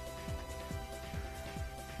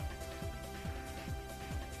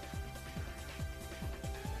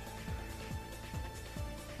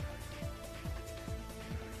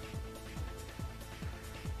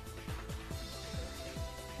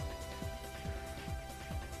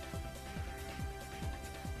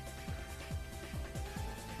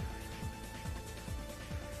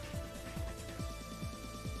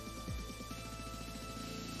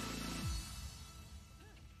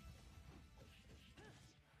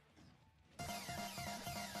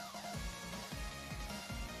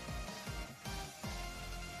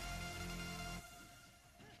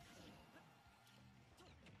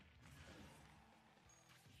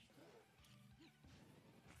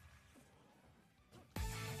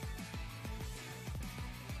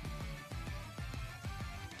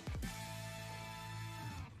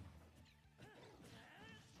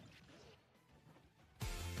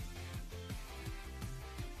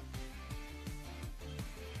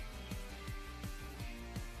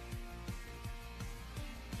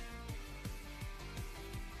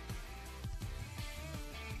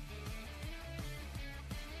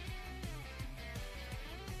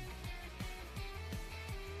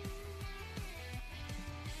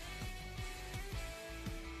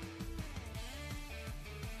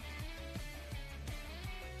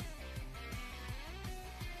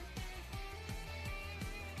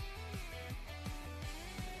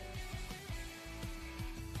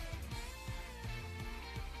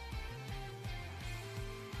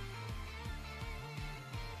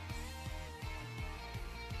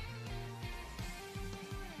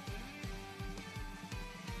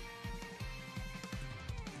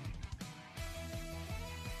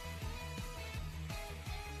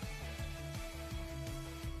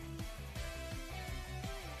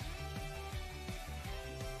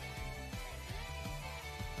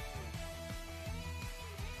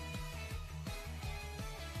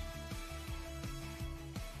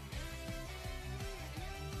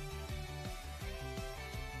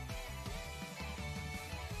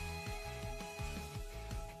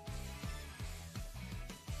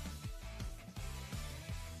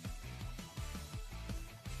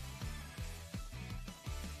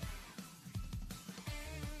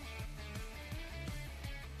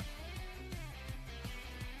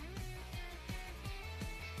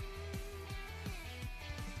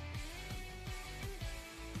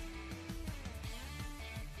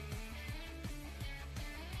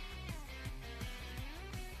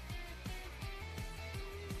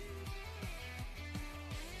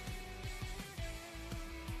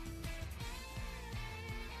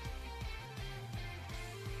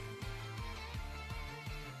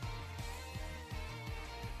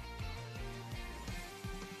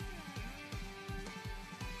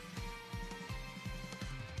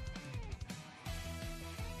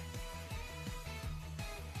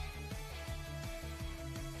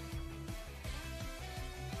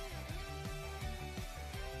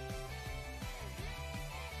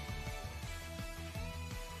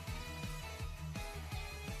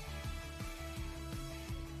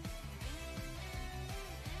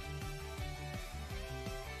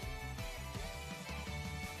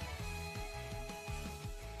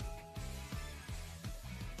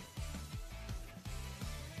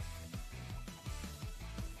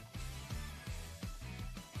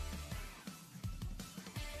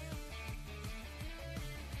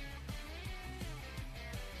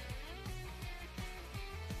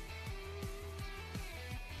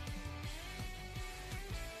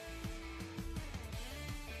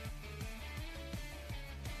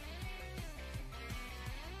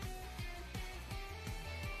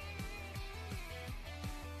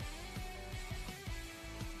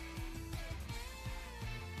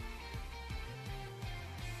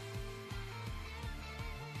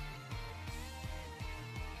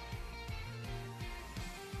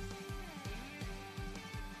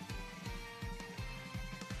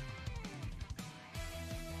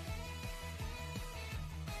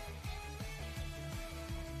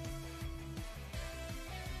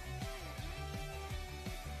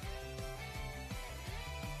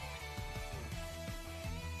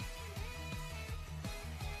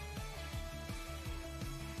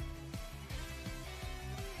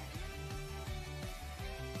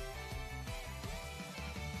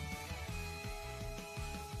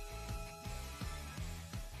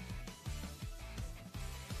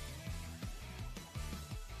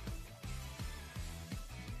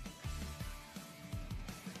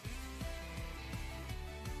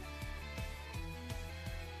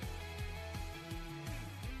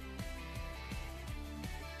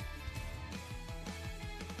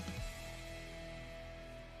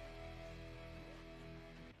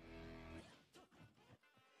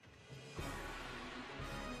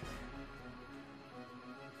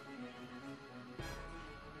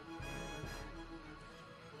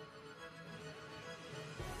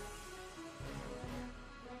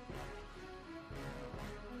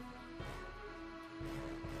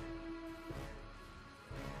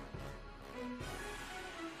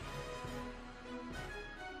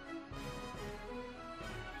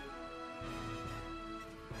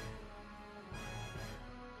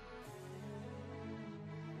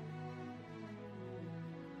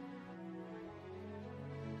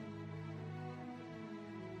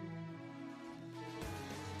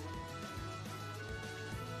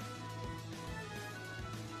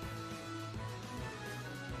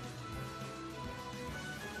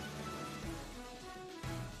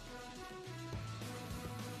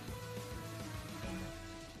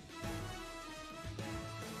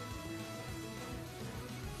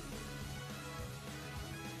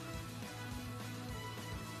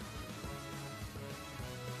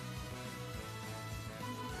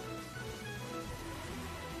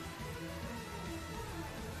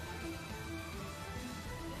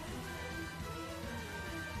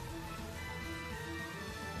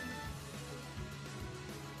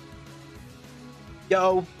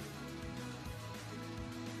 Yo.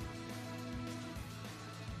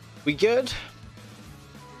 We good?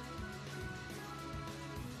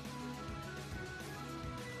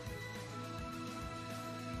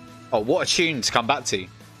 Oh, what a tune to come back to.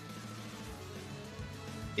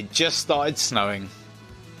 It just started snowing.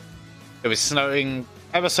 It was snowing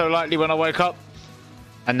ever so lightly when I woke up.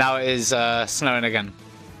 And now it is snowing again.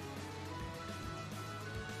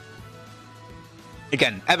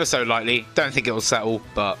 Again, ever so lightly. Don't think it will settle,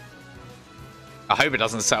 but I hope it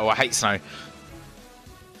doesn't settle. I hate snow.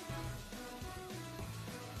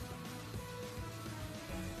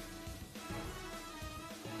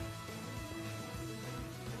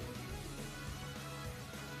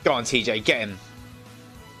 Go on, TJ, get in.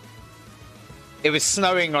 It was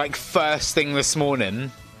snowing like first thing this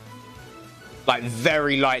morning. Like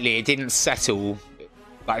very lightly. It didn't settle.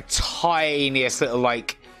 Like tiniest little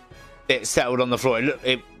like bit settled on the floor.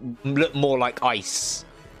 It looked more like ice,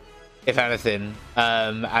 if anything.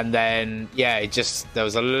 And then yeah, it just there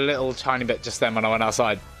was a little tiny bit just then when I went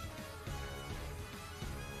outside.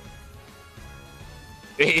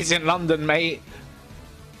 It is in London, mate.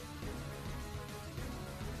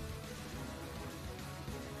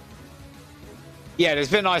 Yeah,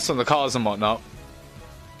 there's been ice on the cars and whatnot.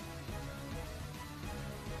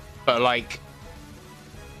 But like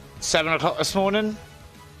 7 o'clock this morning,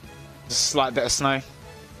 just a slight bit of snow.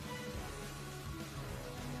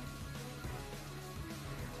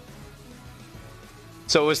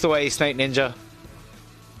 So what's the way, Snake Ninja?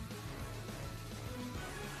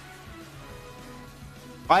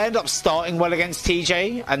 I end up starting well against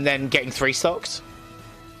TJ and then getting 3-stocked.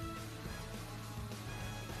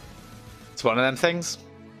 It's one of them things.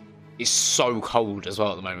 It's so cold as well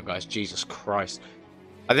at the moment, guys. Jesus Christ.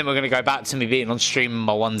 I think we're going to go back to me being on stream in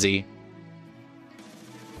my onesie.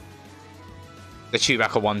 The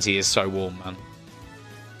Chewbacca onesie is so warm, man.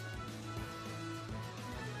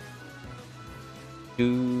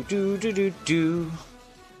 Do do do do do.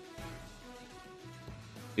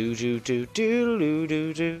 Do do do do do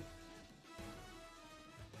do do.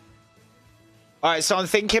 Alright, so I'm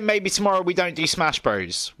thinking maybe tomorrow we don't do Smash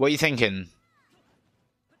Bros. What are you thinking?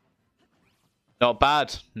 Not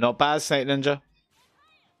bad. Not bad, Snake Ninja.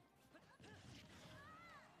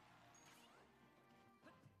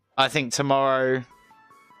 I think tomorrow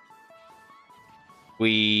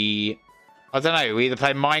I don't know, we either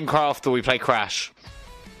play Minecraft or we play Crash.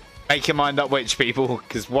 Make your mind up which, people,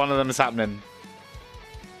 because one of them is happening.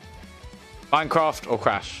 Minecraft or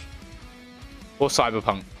Crash. Or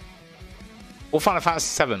Cyberpunk. Or Final Fantasy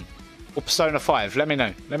 7. Or Persona 5. Let me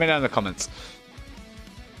know. Let me know in the comments.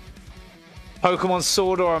 Pokemon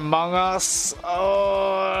Sword or Among Us? Oh,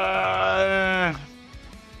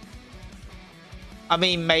 I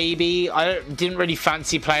mean, maybe. I didn't really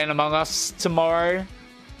fancy playing Among Us tomorrow.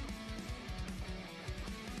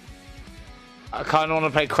 I kind of want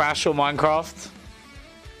to play Crash or Minecraft.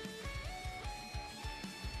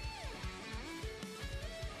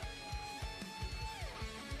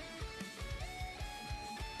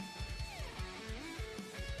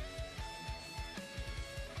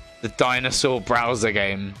 The dinosaur browser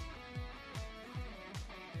game.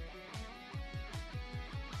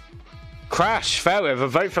 Crash, fair with a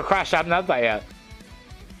vote for Crash. I haven't had that yet.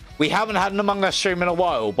 We haven't had an Among Us stream in a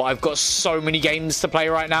while, but I've got so many games to play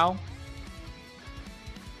right now.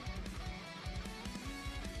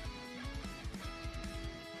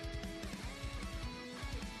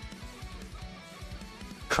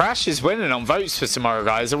 Crash is winning on votes for tomorrow,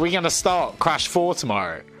 guys. Are we going to start Crash 4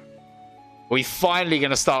 tomorrow? Are we finally going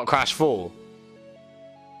to start Crash 4?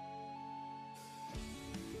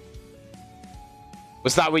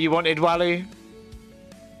 Was that what you wanted, Walu?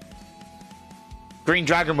 Green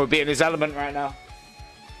Dragon would be in his element right now.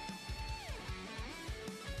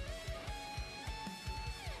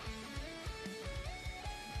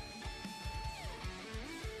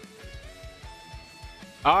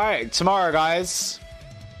 Alright, tomorrow, guys.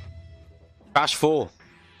 Crash 4.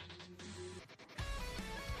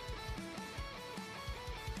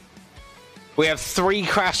 We have 3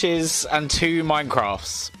 Crashes and 2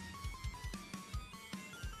 Minecrafts.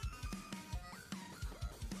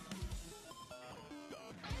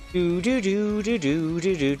 Do do do do do do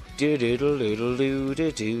do do do do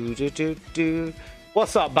do do do do.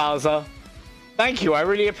 What's up, Bowser? Thank you, I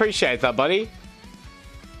really appreciate that, buddy.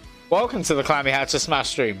 Welcome to the calamityhatcher Smash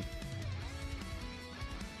stream.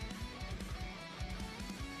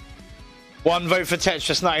 1 vote for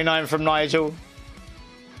Tetris 99 from Nigel,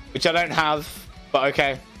 which I don't have, but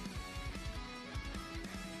okay.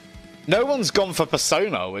 No one's gone for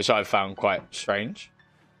Persona, which I found quite strange.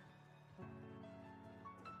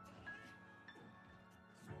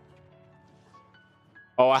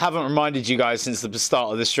 Oh, I haven't reminded you guys since the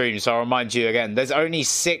start of the stream, so I'll remind you again. There's only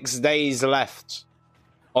 6 days left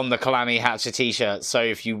on the Calamity Hatcher t-shirt. So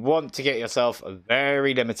if you want to get yourself a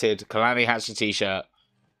very limited Calamity Hatcher t-shirt,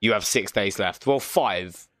 you have 6 days left. Well,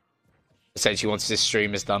 5. Essentially, once this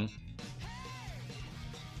stream is done.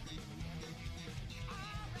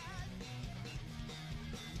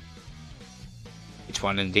 Which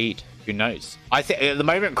one indeed? Who knows? I think at the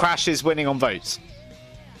moment Crash is winning on votes.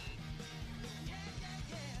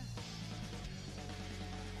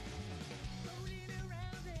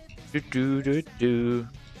 Do.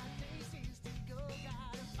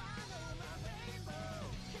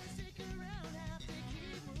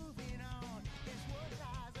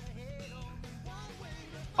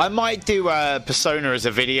 I might do Persona as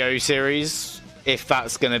a video series if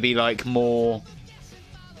that's going to be like more.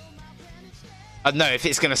 I don't know if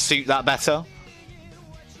it's going to suit that better.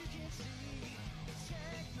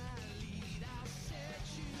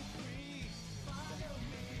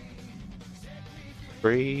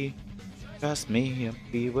 Free, trust me, and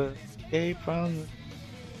we will escape from.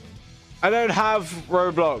 I don't have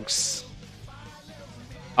Roblox.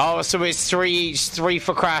 Oh, so it's 3 each: 3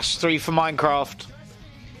 for Crash, 3 for Minecraft.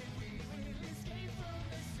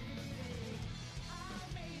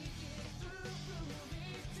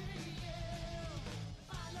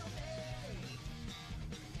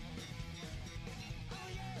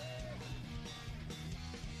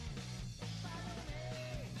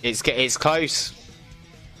 It's close.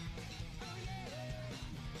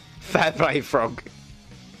 Fair play, Frog.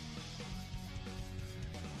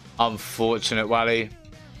 Unfortunate, Wally.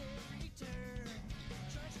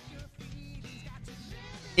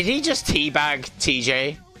 Did he just teabag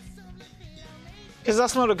TJ? Because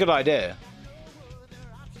that's not a good idea.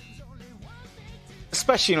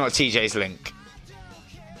 Especially not TJ's link.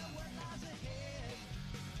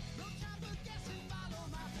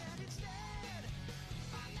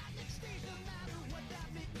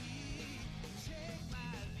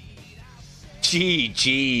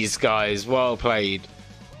 GG's, guys. Well played.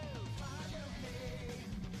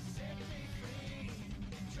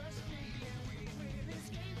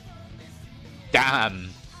 Damn.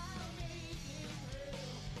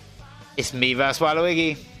 It's me versus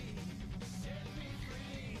Waluigi.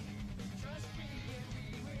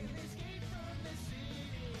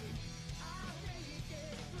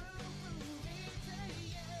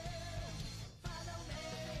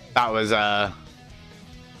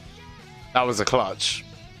 That was a clutch.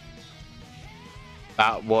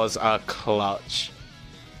 That was a clutch.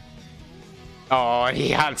 Oh, he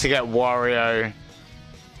had to get Wario.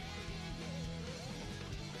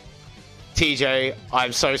 TJ,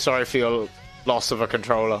 I'm so sorry for your loss of a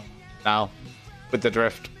controller now with the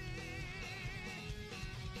drift.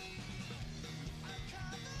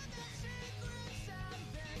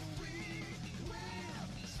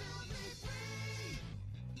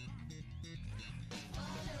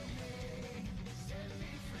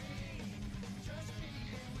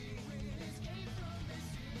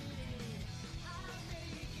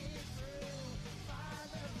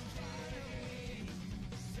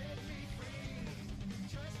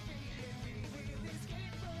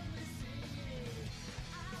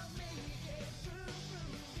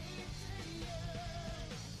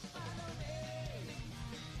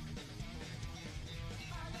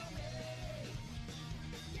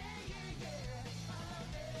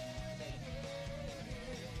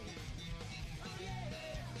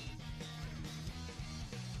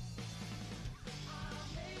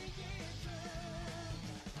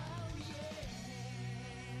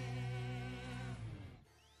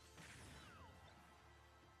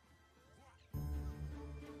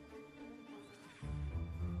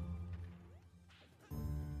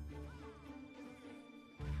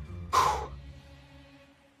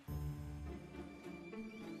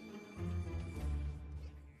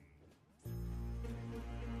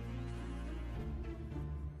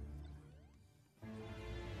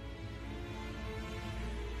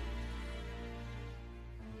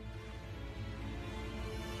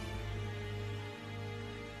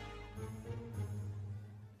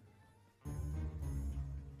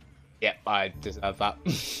 Yep, I deserve that.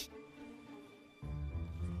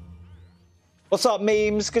 What's up,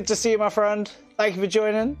 memes? Good to see you, my friend. Thank you for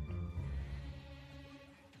joining.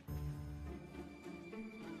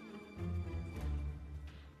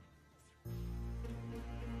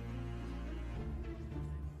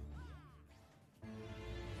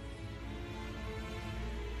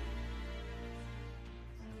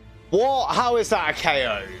 What? How is that a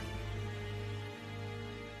KO?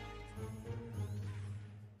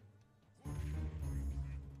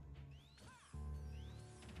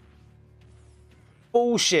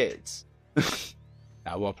 bullshit.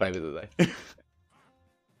 Nah, we'll play with it though.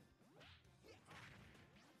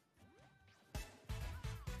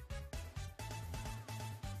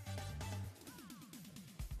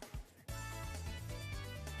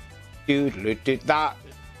 Dude, that.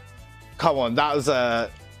 Come on, that was a.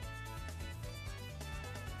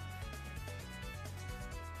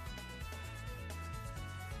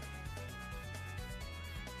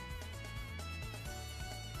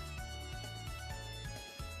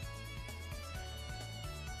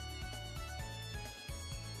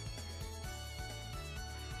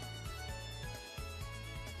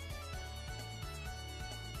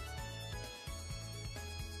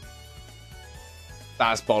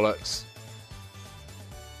 That's bollocks.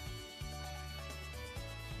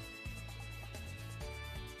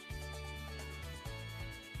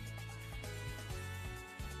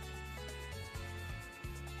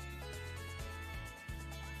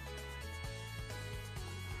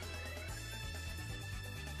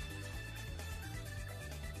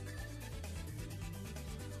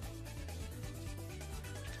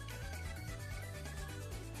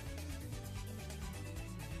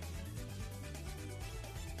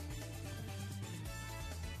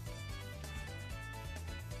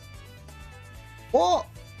 What?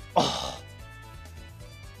 Oh.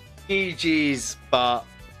 GG's, but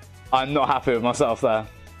I'm not happy with myself there.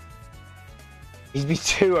 He'd be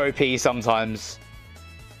too OP sometimes.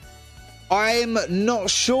 I'm not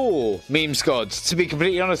sure, Memes Gods, to be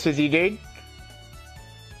completely honest with you, dude.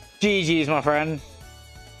 GG's, my friend.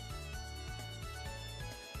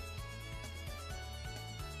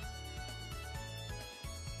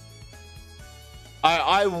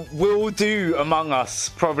 I will do Among Us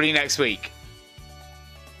probably next week.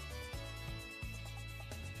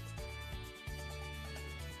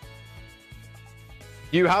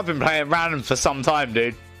 You have been playing random for some time,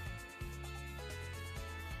 dude.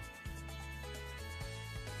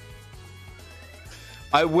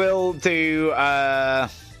 I will do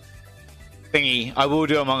thingy. I will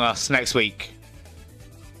do Among Us next week.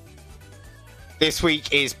 This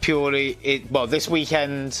week is purely well, this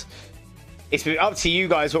weekend it's up to you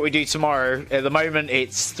guys what we do tomorrow. At the moment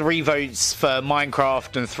it's 3 votes for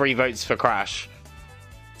Minecraft and 3 votes for Crash.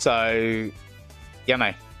 So yeah,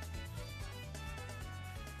 no.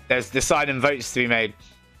 There's deciding votes to be made.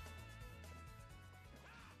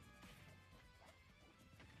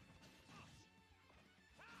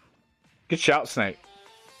 Good shout, Snake.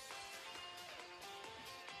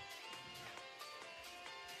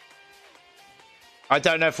 I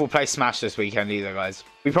don't know if we'll play Smash this weekend either, guys.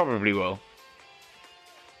 We probably will.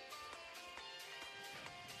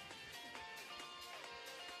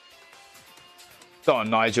 Go on,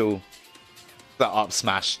 Nigel. That up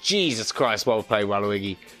smash. Jesus Christ, well played,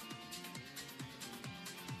 Waluigi.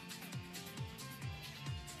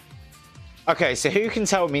 Okay, so who can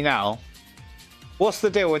tell me now? What's the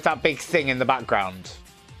deal with that big thing in the background?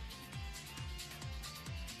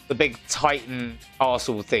 The big Titan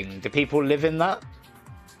castle thing. Do people live in that?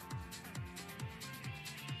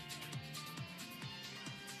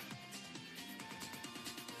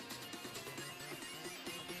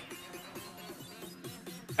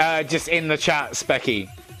 Just in the chat, Specky.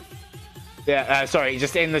 Yeah, sorry,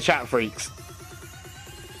 just in the chat, freaks.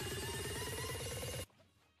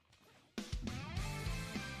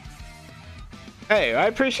 Hey, I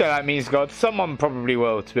appreciate that, Means God. Someone probably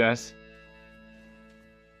will, to be honest.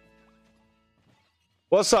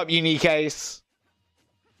 What's up, Unique Ace?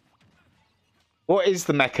 What is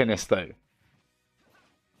the Mechanist, though?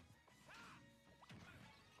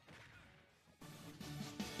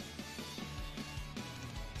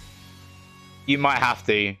 You might have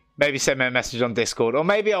to. Maybe send me a message on Discord. Or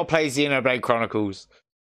maybe I'll play Xenoblade Chronicles.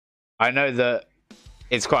 I know that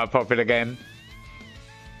it's quite a popular game.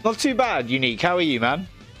 Not too bad, Unique. How are you, man?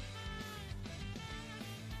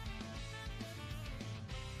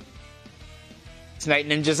 Snake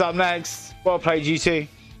Ninja's up next. Well played, you two.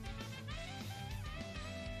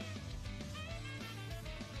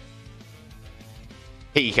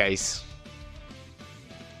 P-Case.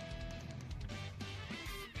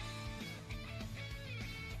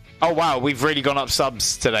 Oh wow, we've really gone up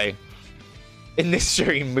subs today. In this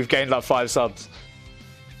stream, we've gained like 5 subs.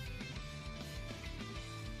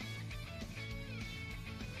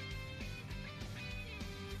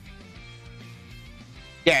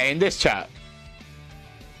 Yeah, in this chat.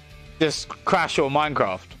 Just Crash or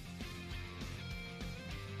Minecraft.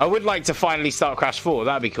 I would like to finally start Crash 4,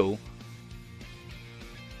 that'd be cool.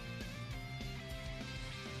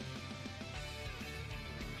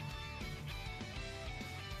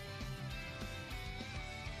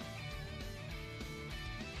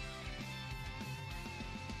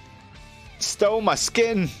 Stole my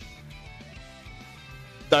skin.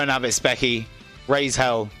 Don't have it, Specky. Raise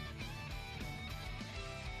hell.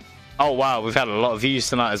 Oh, wow. We've had a lot of views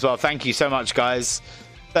tonight as well. Thank you so much, guys.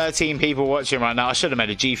 13 people watching right now. I should have made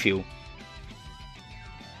a G Fuel.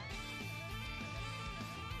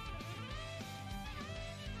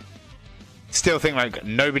 Still think like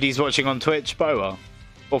nobody's watching on Twitch, Boa,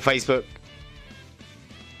 or Facebook.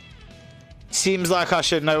 Seems like I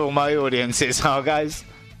should know all my audiences are, guys.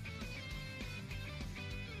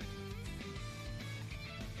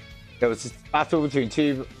 There was a battle between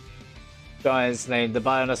two guys named the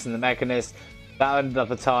Bionus and the Mechanist. That ended up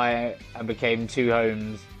a tie and became two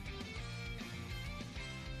homes.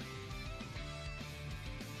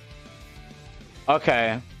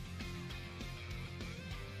 Okay.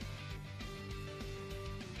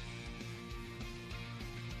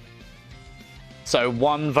 So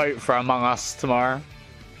one vote for Among Us tomorrow,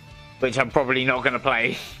 which I'm probably not going to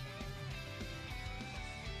play.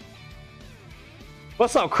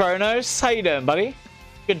 What's up, Kronos? How you doing, buddy?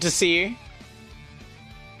 Good to see you.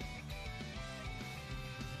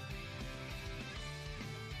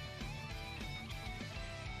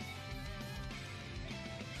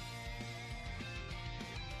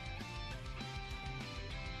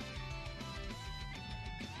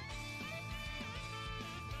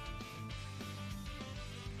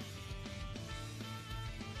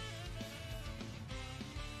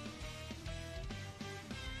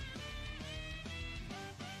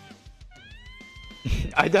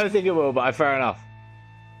 I don't think it will, but fair enough.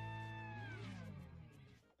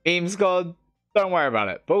 Memes God, don't worry about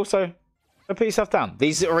it. But also, don't put yourself down.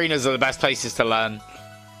 These arenas are the best places to learn.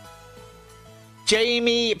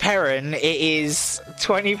 Jamie Perrin, it is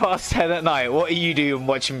 20 past 10 at night. What are you doing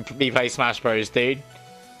watching me play Smash Bros, dude?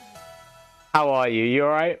 How are you? You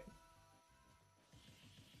alright?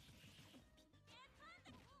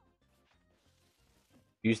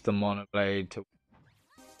 Use the monoblade to...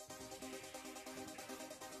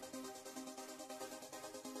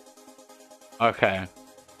 Okay.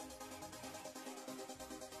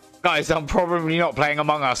 Guys, I'm probably not playing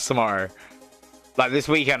Among Us tomorrow. Like, this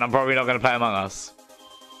weekend, I'm probably not going to play Among Us.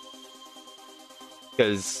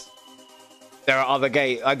 Because there are other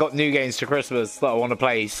games. I got new games for Christmas that I want to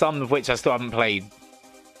play. Some of which I still haven't played.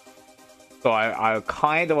 So I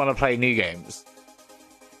kind of want to play new games.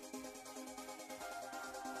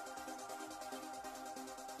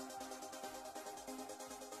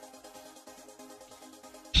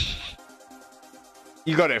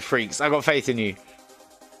 You got it, freaks. I got faith in you.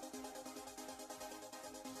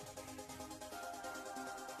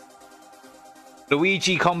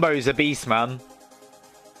 Luigi combo's a beast, man.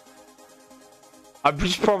 I'm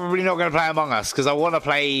just probably not going to play Among Us because I want to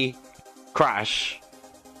play Crash.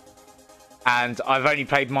 And I've only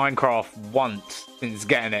played Minecraft once since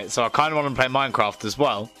getting it. So I kind of want to play Minecraft as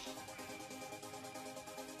well.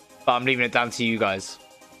 But I'm leaving it down to you guys.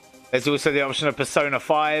 There's also the option of Persona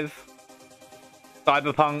 5.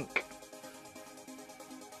 Cyberpunk.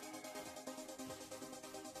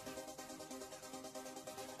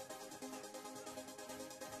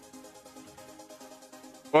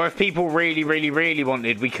 Or if people really, really, really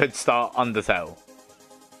wanted, we could start Undertale.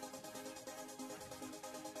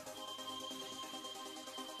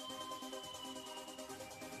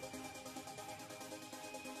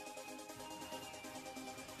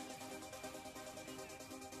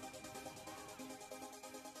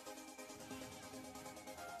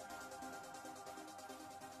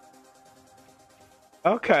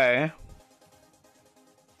 Okay.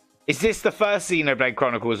 Is this the first Xenoblade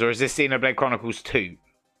Chronicles or is this Xenoblade Chronicles 2?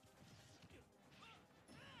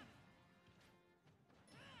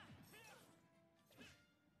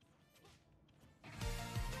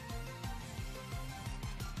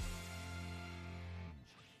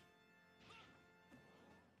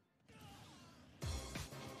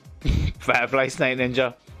 Fair play, Snake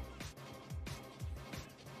Ninja.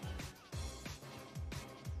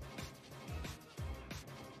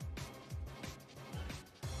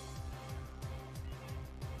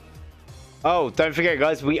 Oh, don't forget,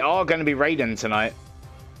 guys, we are going to be raiding tonight.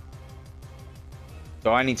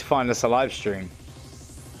 So I need to find us a live stream.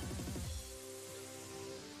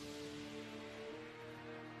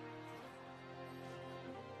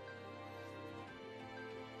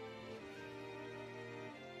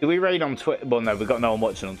 Do we raid on Twitch? Well, no, we've got no one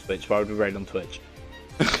watching on Twitch. Why would we raid on Twitch?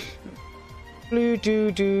 Blue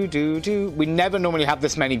do do do do. We never normally have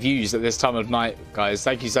this many views at this time of night, guys.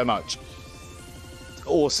 Thank you so much. It's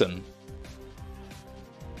awesome.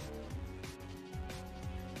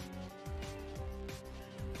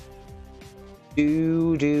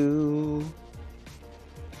 Do do.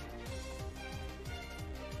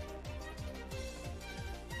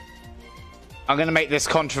 I'm going to make this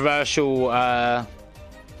controversial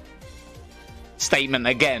statement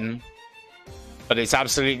again, but it's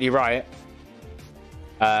absolutely right.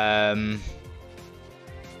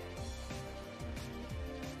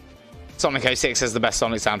 Sonic 06 has the best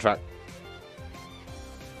Sonic soundtrack.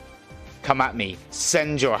 Come at me.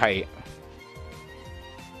 Send your hate.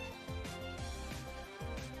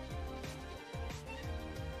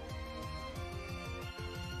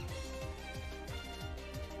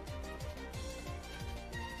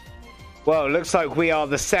 Well, looks like we are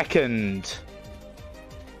the second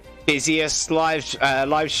busiest live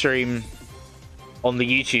stream on the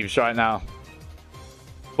YouTubes right now.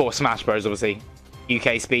 For Smash Bros, obviously.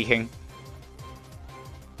 UK speaking.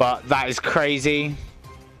 But that is crazy.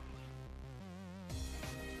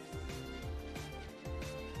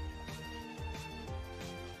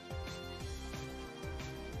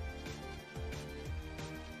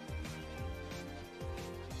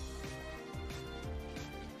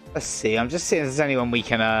 Let's see. I'm just seeing if there's anyone we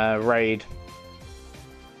can raid.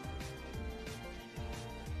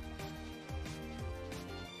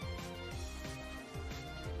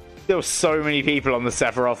 Still so many people on the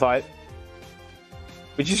Sephiroth hype,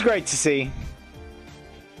 which is great to see.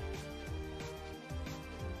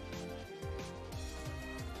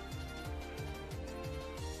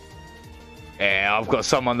 Yeah, I've got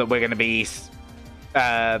someone that we're going to be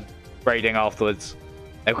raiding afterwards.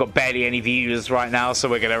 They've got barely any views right now, so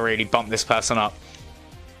we're going to really bump this person up.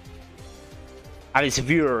 And it's a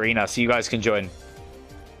viewer arena, so you guys can join.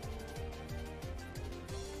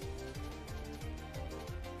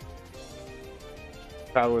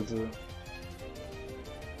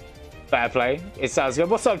 Fair play. It sounds good.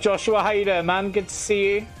 What's up, Joshua? How you doing, man? Good to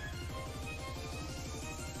see you.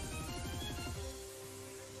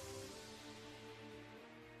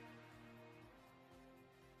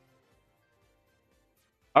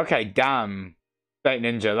 Okay, damn. State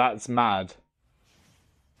Ninja, that's mad.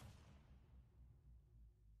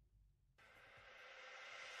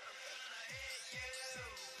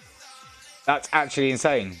 That's actually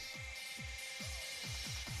insane.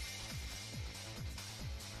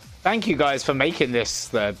 Thank you guys for making this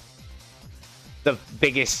the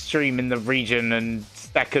biggest stream in the region and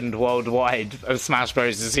second worldwide of Smash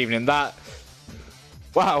Bros this evening. That,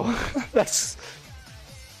 wow, that's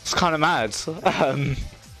kind of mad.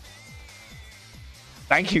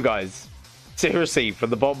 Thank you guys, seriously, from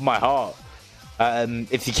the bottom of my heart.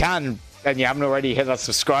 If you can, and you haven't already, hit that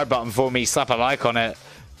subscribe button for me, slap a like on it.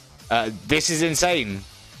 This is insane.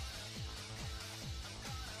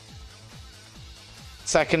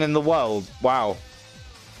 Second in the world. Wow.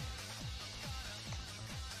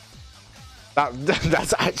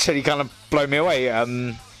 That's actually kind of blown me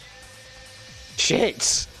away.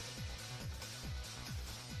 Shit.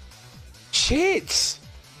 Shit.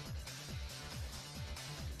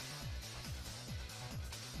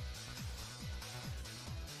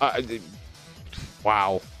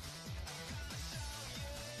 Wow.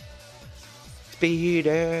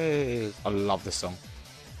 Speedy. I love this song.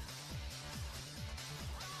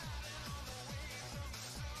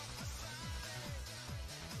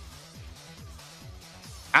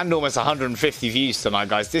 And almost 150 views tonight,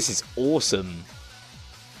 guys. This is awesome.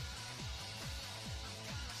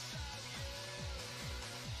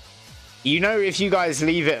 You know, if you guys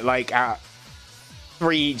leave it like at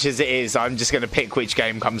 3 each as it is, I'm just going to pick which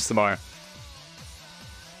game comes tomorrow.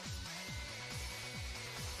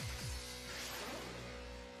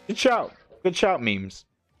 Good shout. Good shout, memes.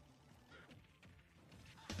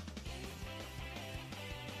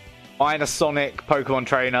 Mine are Sonic, Pokemon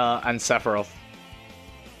Trainer, and Sephiroth.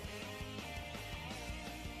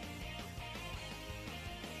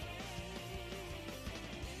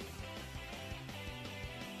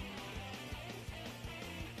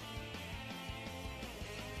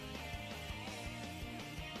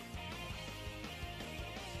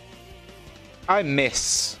 I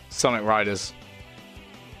miss Sonic Riders.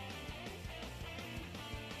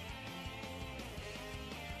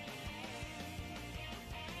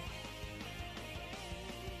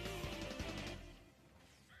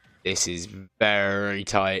 This is very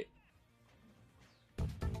tight.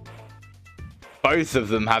 Both of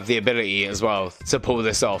them have the ability as well to pull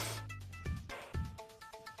this off.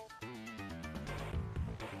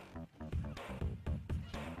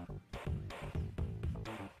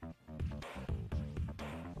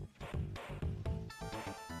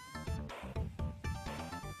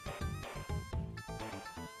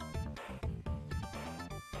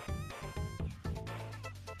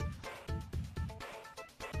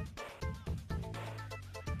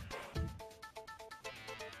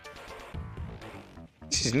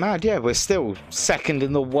 Which is mad, yeah. We're still second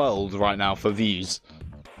in the world right now for views.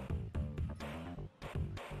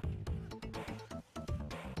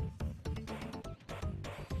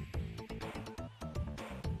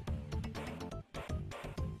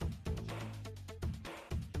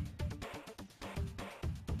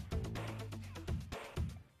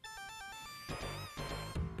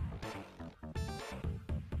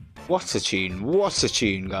 What a tune. What a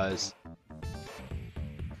tune, guys.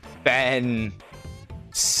 Ben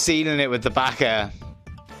sealing it with the back air.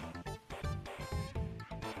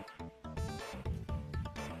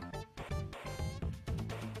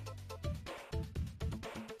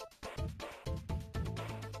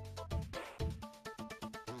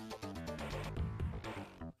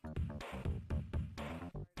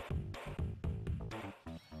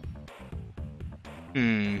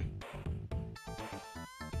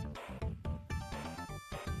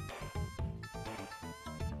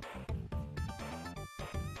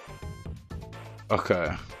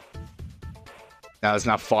 Okay. Now there's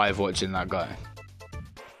now 5 watching that guy.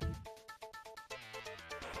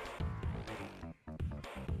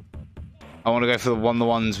 I want to go for the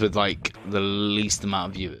ones with like the least amount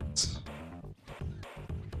of viewers.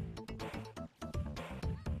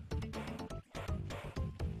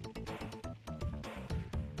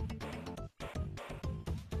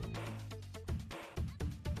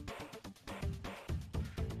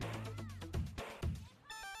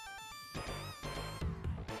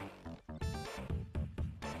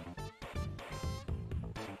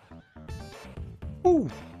 Ooh.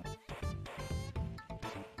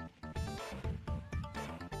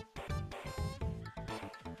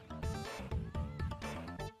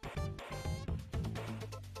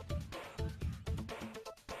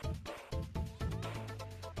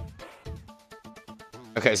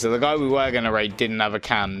 Okay, so the guy we were going to raid didn't have a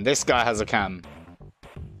cam. This guy has a cam.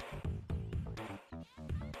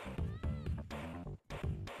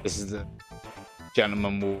 This is the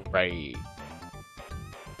gentleman we'll raid.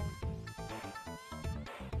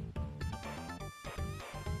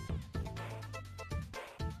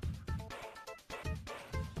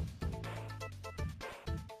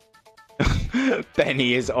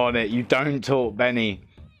 Benny is on it. You don't talk, Benny.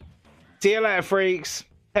 See you later, freaks.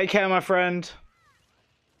 Take care, my friend.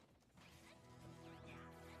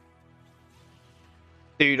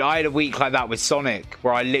 Dude, I had a week like that with Sonic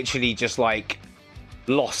where I literally just like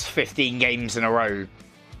lost 15 games in a row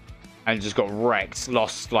and just got wrecked.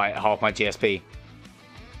 Lost like half my GSP.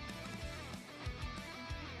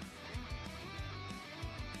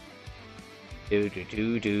 Do do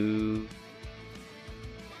do do.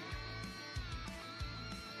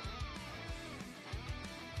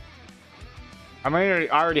 I mean,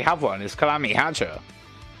 I already have one. It's calamityhatcher.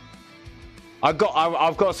 I've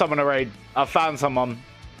got someone to raid. I've found someone.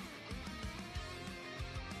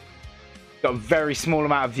 Got a very small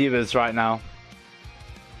amount of viewers right now.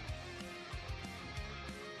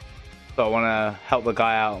 So I want to help the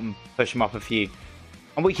guy out and push him up a few.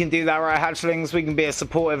 And we can do that, right, hatchlings? We can be a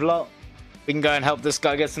supportive lot. We can go and help this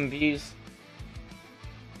guy get some views.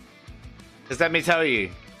 Just let me tell you,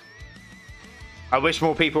 I wish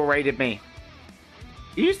more people raided me.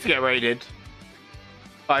 You used to get raided.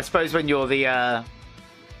 But I suppose when you're the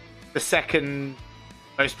second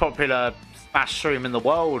most popular Smash stream in the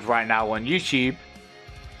world right now on YouTube,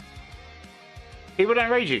 people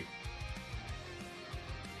don't raid you.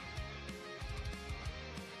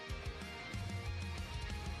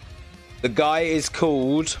 The guy is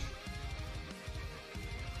called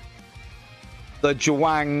the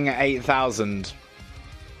Juang 8000.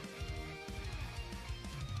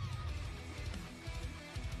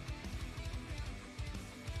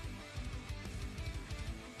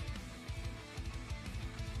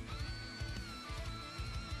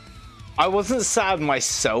 I wasn't sad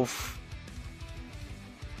myself,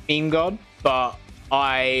 Meme God, but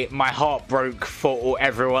my heart broke for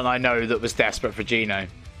everyone I know that was desperate for Gino.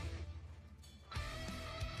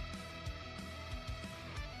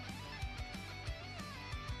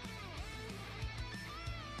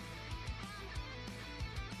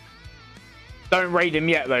 Don't raid him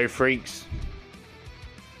yet though, freaks.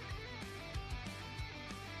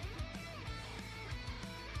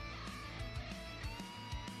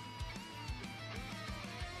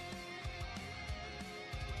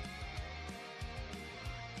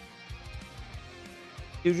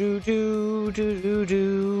 Do do do do do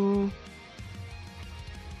do.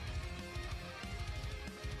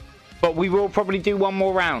 But we will probably do one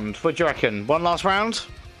more round. What do you reckon? One last round?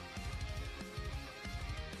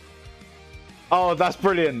 Oh, that's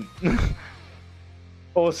brilliant.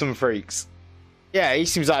 Awesome, freaks. Yeah, he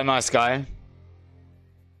seems like a nice guy.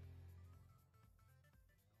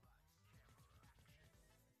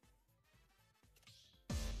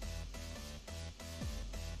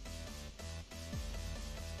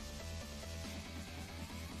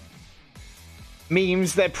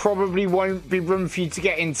 means there probably won't be room for you to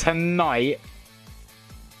get in tonight,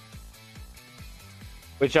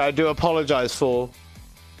 which I do apologize for.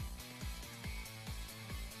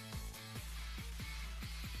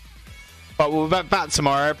 But we'll be back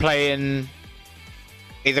tomorrow playing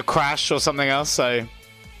either Crash or something else, so...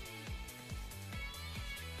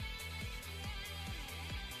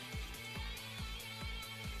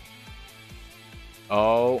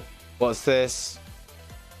 Oh, what's this?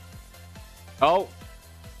 Oh!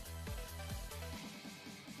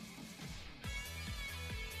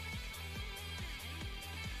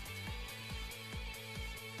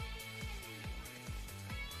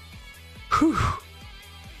 Whew.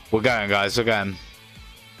 We're going, guys, we're going.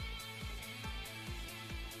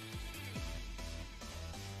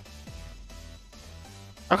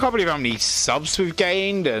 I can't believe how many subs we've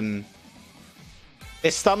gained, and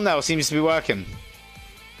this thumbnail seems to be working.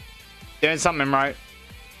 Doing something right.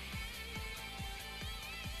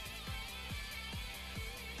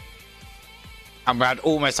 And we had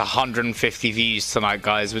almost 150 views tonight,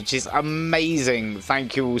 guys, which is amazing.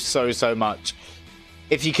 Thank you all so, so much.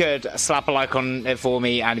 If you could, slap a like on it for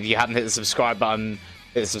me, and if you haven't hit the subscribe button,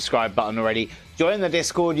 hit the subscribe button already. Join the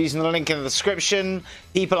Discord using the link in the description.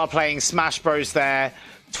 People are playing Smash Bros there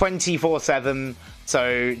 24/7,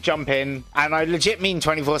 so jump in. And I legit mean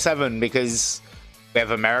 24/7 because we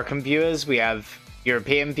have American viewers, we have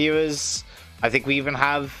European viewers, I think we even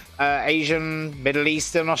have Asian, Middle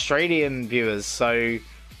Eastern, Australian viewers, so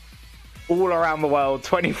all around the world,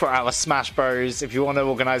 24-hour Smash Bros. If you want to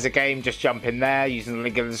organize a game, just jump in there using the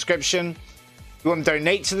link in the description. If you want to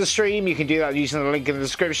donate to the stream, you can do that using the link in the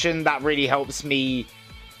description. That really helps me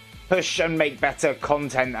push and make better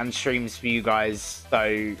content and streams for you guys. So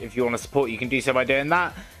if you want to support, you can do so by doing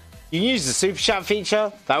that. You can use the super chat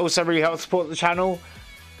feature. That also really helps support the channel.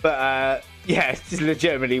 But yeah, it's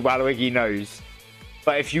legitimately Waluigi knows.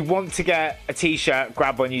 But if you want to get a t-shirt,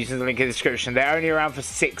 grab one using the link in the description. They're only around for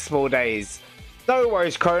 6 more days. No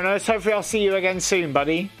worries, Kronos. Hopefully I'll see you again soon,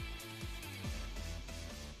 buddy.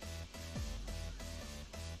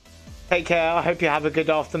 Take care. I hope you have a good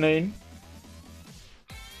afternoon.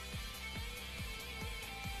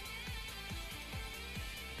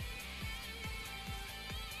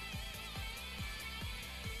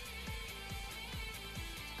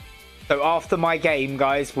 So after my game,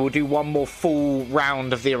 guys, we'll do one more full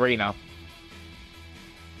round of the arena.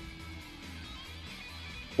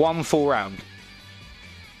 One full round.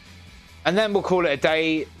 And then we'll call it a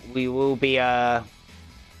day. We will be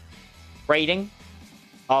raiding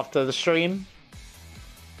after the stream.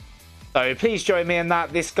 So please join me in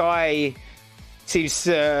that. This guy seems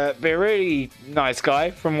to be a really nice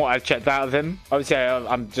guy from what I've checked out of him. Obviously,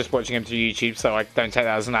 I'm just watching him through YouTube, so I don't take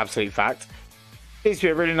that as an absolute fact. Seems to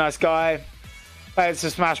be a really nice guy. Playing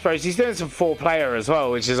some Smash Bros. He's doing some 4-player as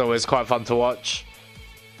well, which is always quite fun to watch.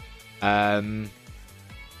 Yeah,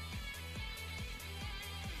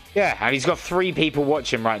 and he's got 3 people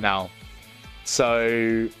watching right now. So,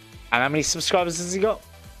 and how many subscribers has he got?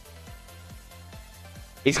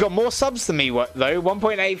 He's got more subs than me, though,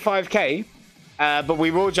 1.85k. But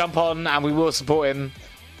we will jump on and we will support him.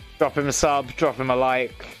 Drop him a sub, drop him a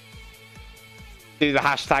like. Do the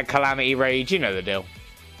hashtag Calamity Rage, you know the deal.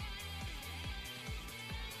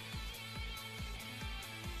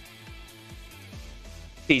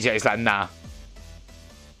 DJ's like, nah.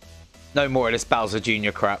 No more of this Bowser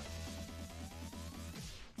Jr. crap.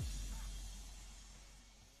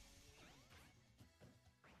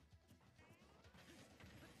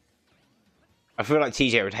 I feel like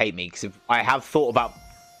TJ would hate me because I have thought about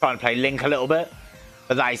trying to play Link a little bit,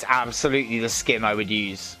 but that is absolutely the skin I would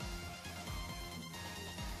use.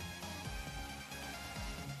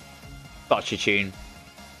 Such a tune.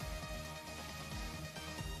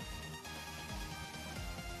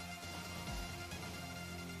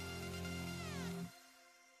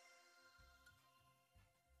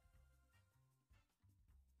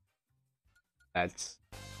 That's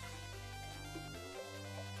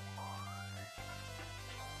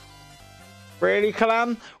really,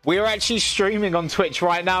 Calam. We're actually streaming on Twitch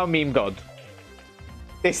right now, Meme God.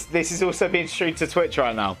 This is also being streamed to Twitch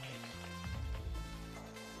right now.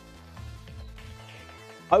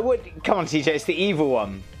 I would... Come on, TJ, it's the evil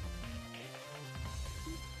one.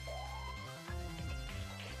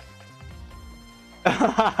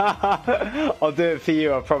 I'll do it for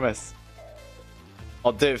you, I promise.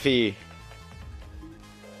 I'll do it for you.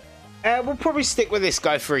 We'll probably stick with this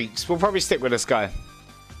guy, freaks. We'll probably stick with this guy.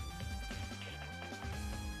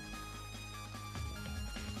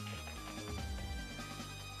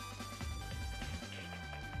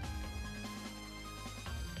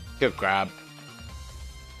 Good grab.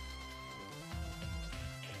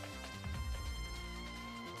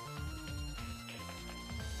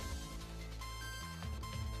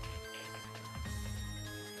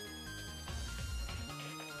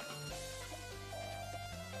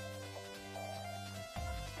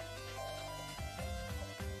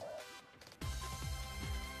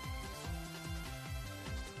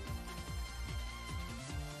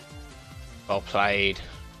 Well played.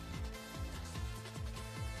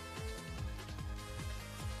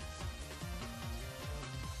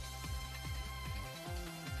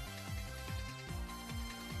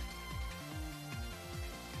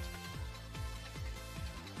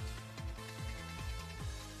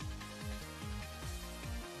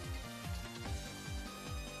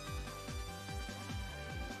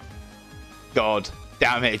 God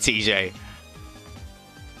damn it, TJ.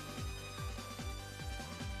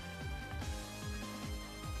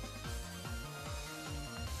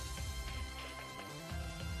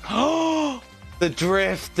 Oh, the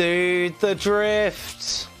drift, dude. The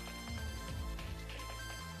drift.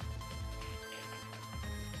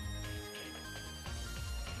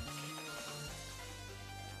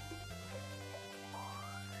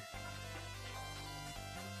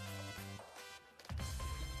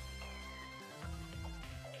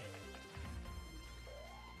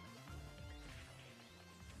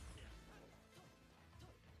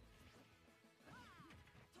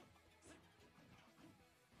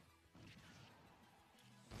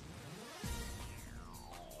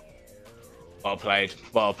 Well played.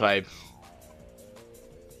 Well played.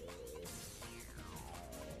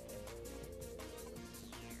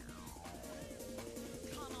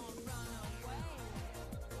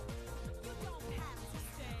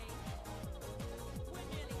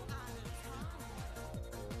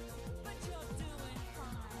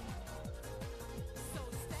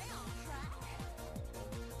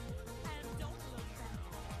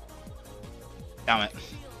 Damn it.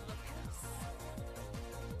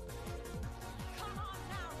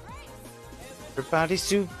 Everybody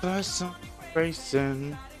super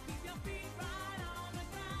racing.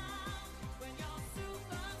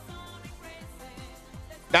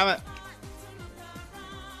 Damn it.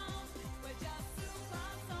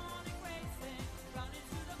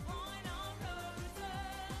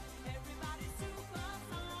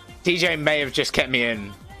 TJ may have just kept me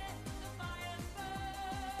in.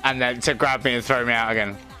 And then to grab me and throw me out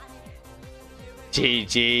again.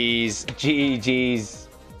 GG's. GG's.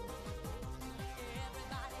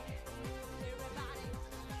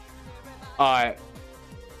 Alright.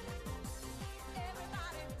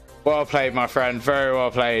 Well played, my friend. Very well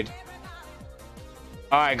played.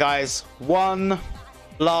 Alright, guys. One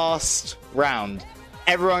last round.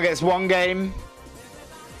 Everyone gets one game.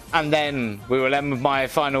 And then we will end with my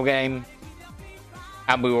final game.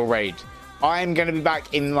 And we will raid. I'm going to be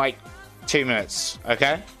back in like 2 minutes.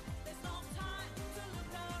 Okay?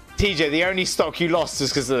 TJ, the only stock you lost is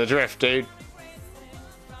because of the drift, dude.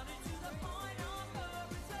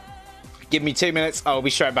 Give me 2 minutes. I'll be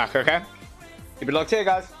straight back, okay? Keep it locked here,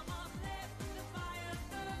 guys.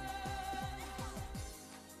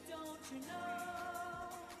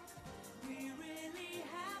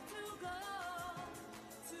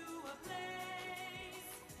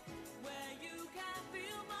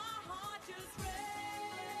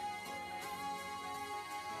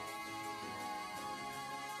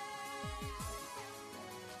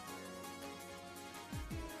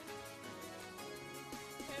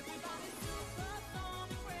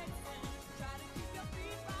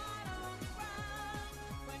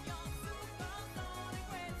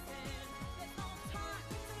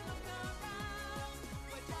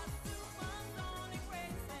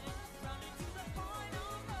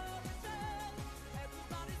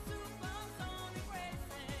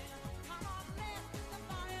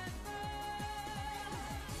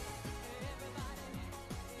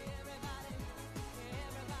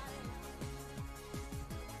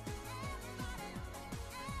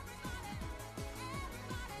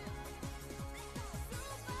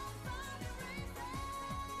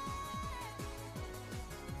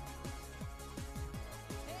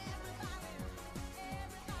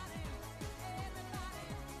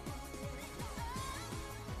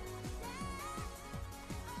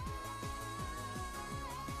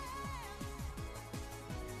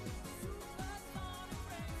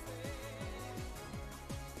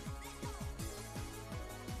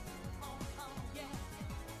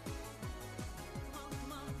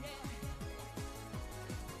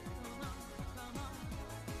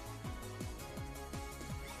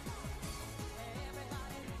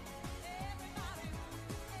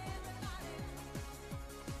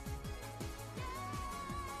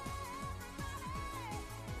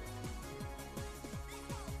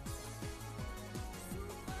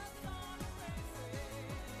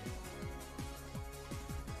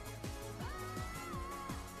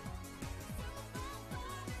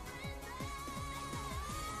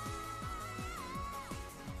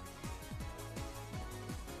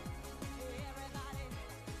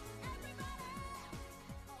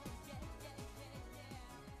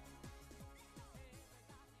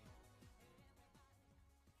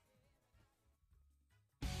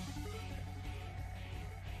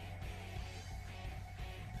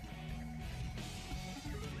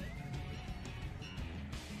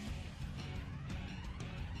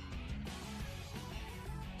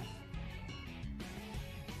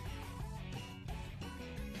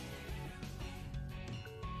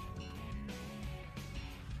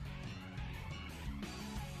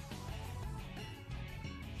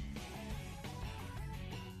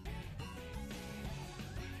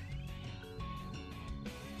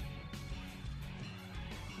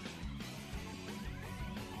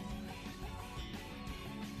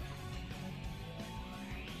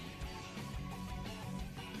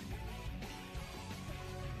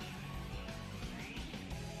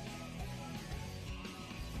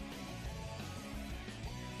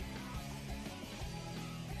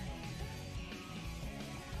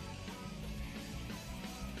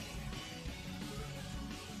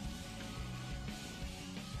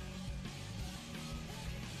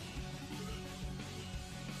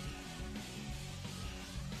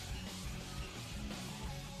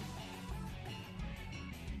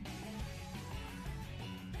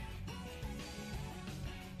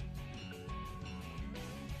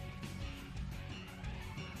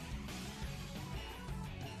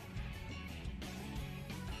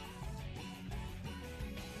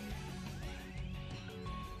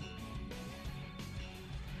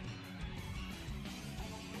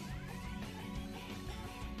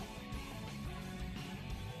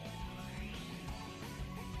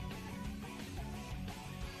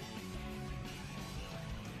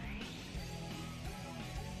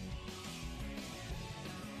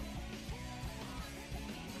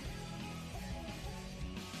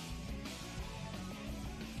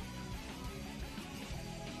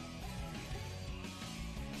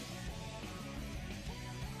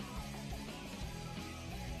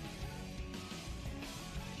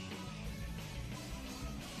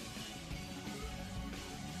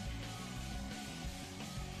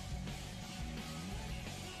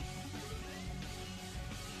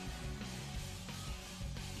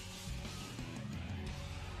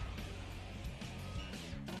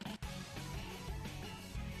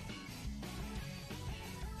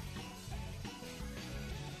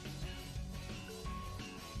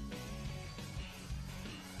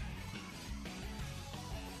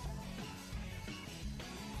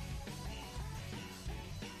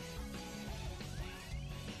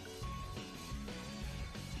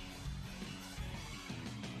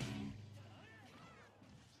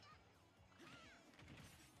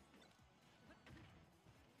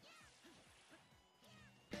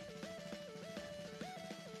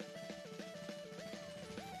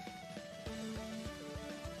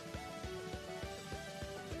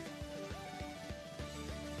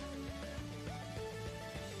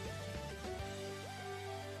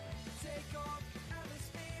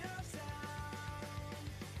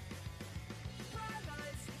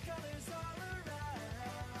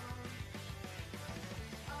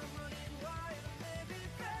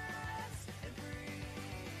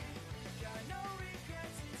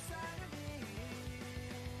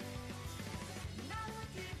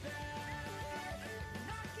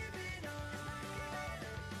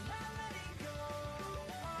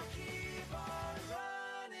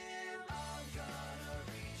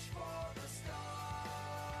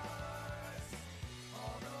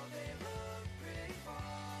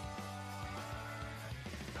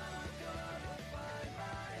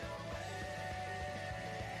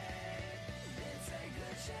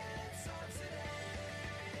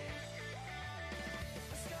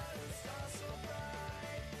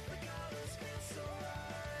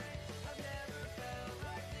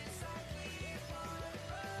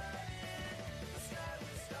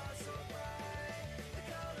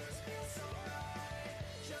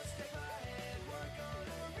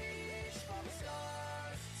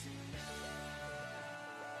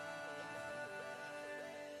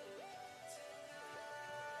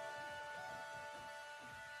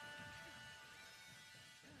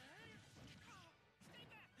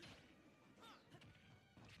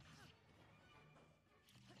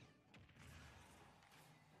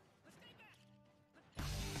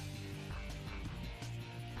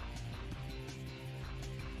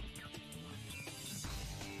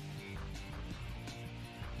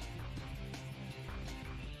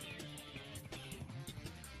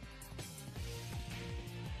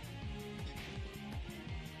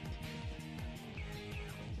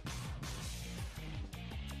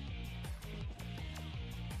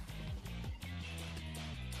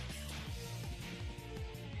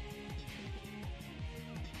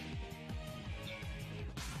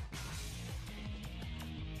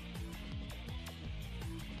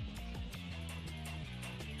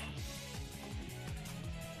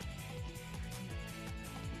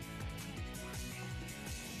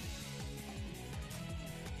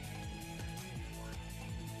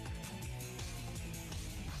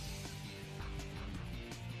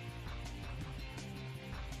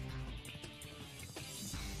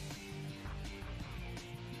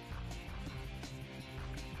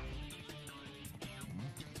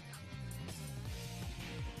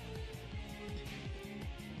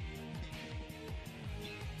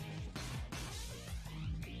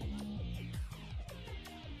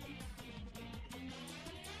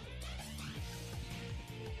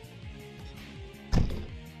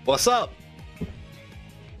 What's up?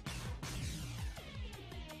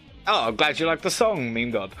 Oh, I'm glad you like the song,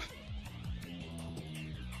 Meme God.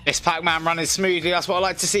 This Pac-Man running smoothly. That's what I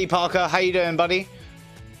like to see, Parker. How you doing, buddy?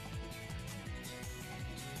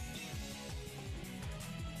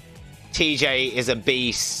 TJ is a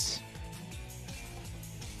beast.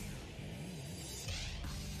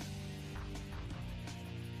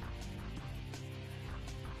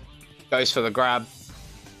 Goes for the grab.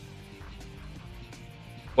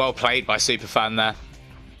 Well played by Superfan there.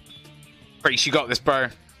 Preach, you got this, bro.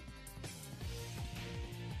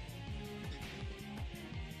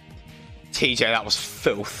 TJ, that was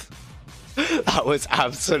filth. That was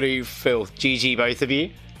absolute filth. GG, both of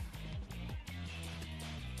you.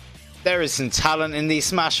 There is some talent in these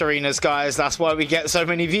Smash arenas, guys. That's why we get so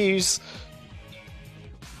many views.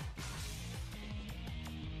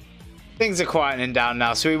 Things are quietening down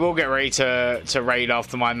now, so we will get ready to raid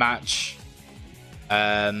after my match.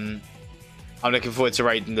 I'm looking forward to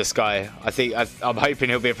raiding this guy. I'm hoping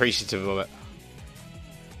he'll be appreciative of it.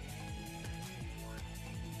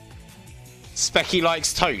 Specky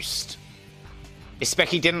likes toast. If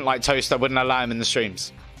Specky didn't like toast, I wouldn't allow him in the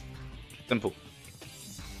streams. Simple.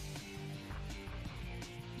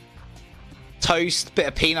 Toast, bit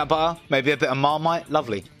of peanut butter, maybe a bit of Marmite.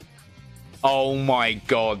 Lovely. Oh my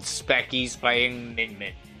god, Specky's playing Min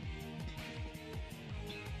Min.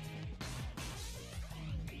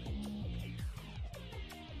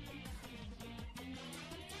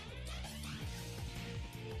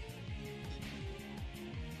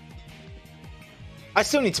 I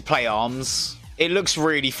still need to play ARMS. It looks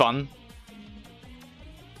really fun.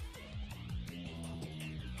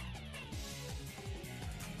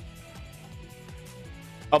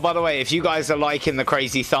 Oh, by the way, if you guys are liking the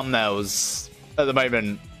crazy thumbnails at the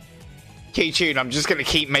moment, key tune, I'm just going to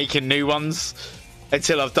keep making new ones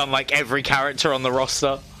until I've done like every character on the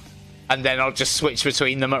roster. And then I'll just switch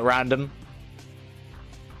between them at random.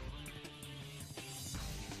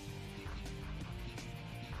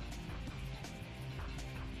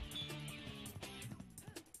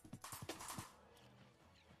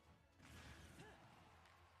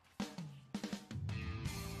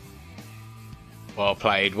 Well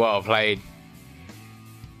played, well played.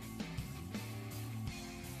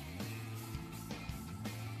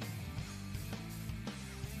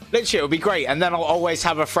 Literally, it'll be great, and then I'll always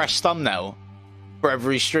have a fresh thumbnail for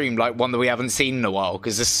every stream, like one that we haven't seen in a while,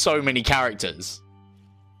 because there's so many characters.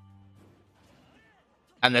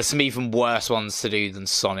 And there's some even worse ones to do than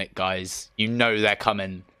Sonic, guys. You know they're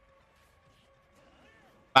coming.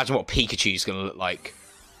 Imagine what Pikachu's gonna look like.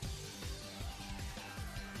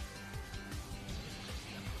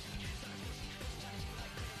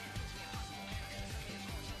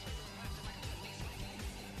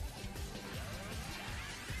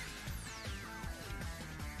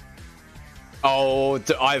 Oh,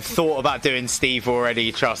 I've thought about doing Steve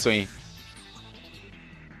already, trust me.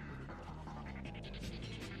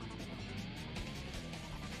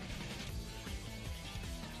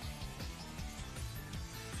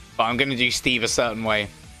 But I'm going to do Steve a certain way.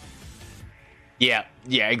 Yeah,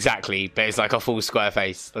 exactly. But it's like a full square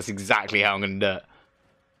face. That's exactly how I'm going to do it.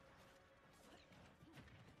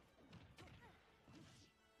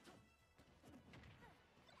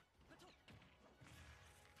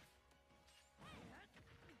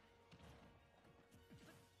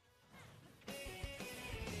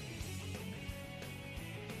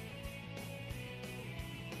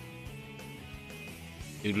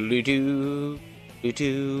 Doodle-doo,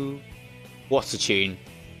 doo-doo. What a tune.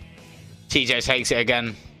 TJ takes it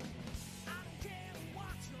again.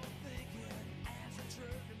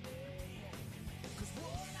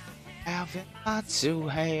 Having my two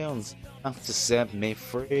hands enough to set me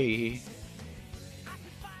free.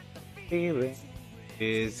 Feeling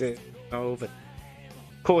is it over?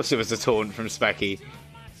 Of course it was a taunt from Specky.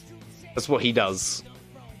 That's what he does.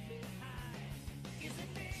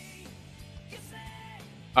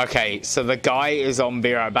 Okay, so the guy is on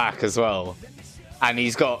Be Right Back as well. And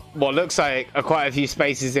he's got what looks like quite a few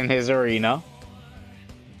spaces in his arena.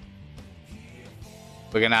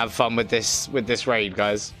 We're gonna have fun with this raid,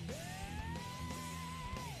 guys.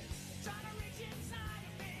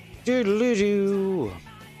 Doodle-doo.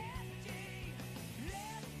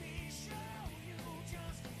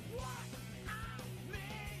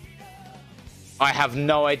 I have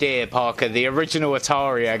no idea, Parker. The original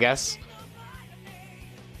Atari, I guess.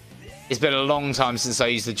 It's been a long time since I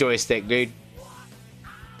used the joystick, dude.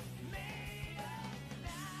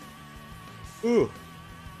 Ooh.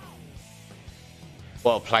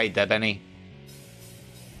 Well played there, Benny.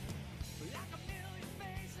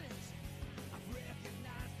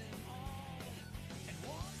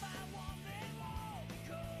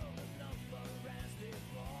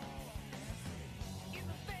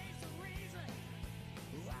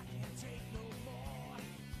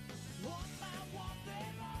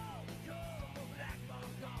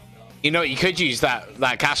 You know, you could use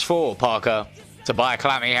that cash for, Parker, to buy a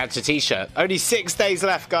Calamity Hatcher t-shirt. Only 6 days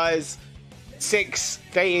left, guys. 6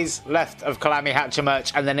 days left of Calamity Hatcher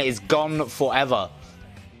merch, and then it is gone forever.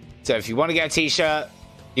 So if you want to get a t-shirt,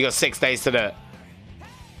 you got 6 days to do it.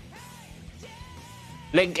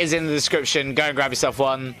 Link is in the description. Go and grab yourself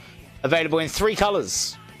one. Available in 3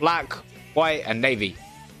 colors: black, white, and navy.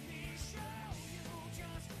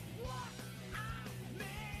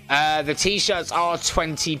 The t-shirts are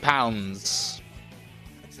 £20,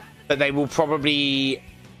 but they will probably,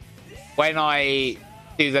 when I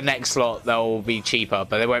do the next lot, they'll be cheaper,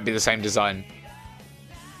 but they won't be the same design.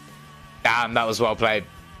 Damn, that was well played.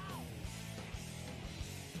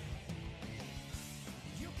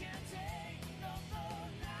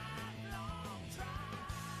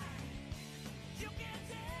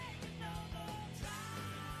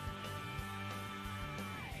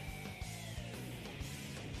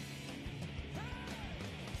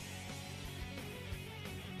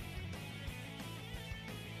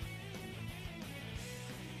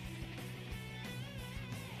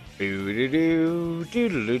 Doodle-doo,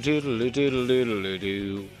 doodle-doo,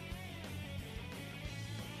 doodle-doo.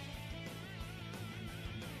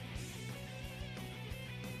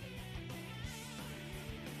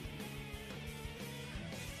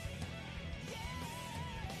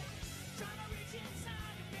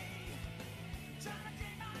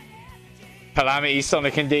 Calamity,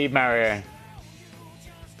 Sonic indeed, Mario.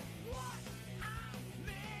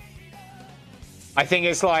 I think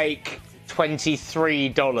it's like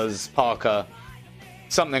 $23, Parker.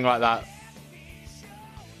 Something like that.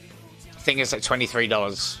 I think it's like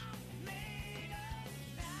 $23.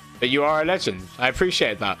 But you are a legend. I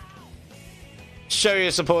appreciate that. Show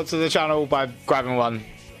your support to the channel by grabbing one.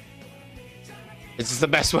 This is the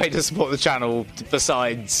best way to support the channel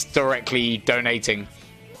besides directly donating.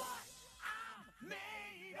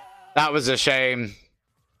 That was a shame.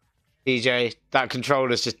 DJ, that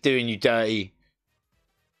controller's just doing you dirty.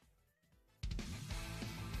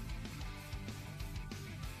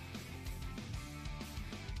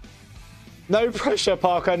 No pressure,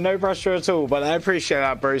 Parker. No pressure at all. But I appreciate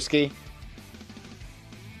that, broski.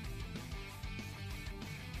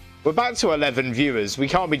 We're back to 11 viewers. We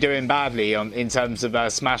can't be doing badly in terms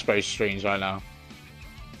of Smash Bros streams right now.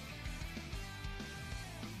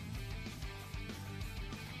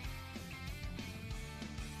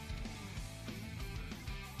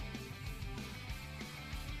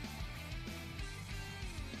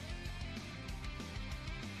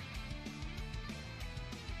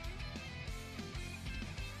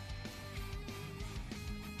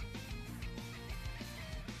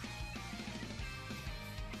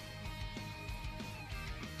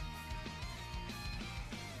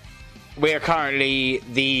 We are currently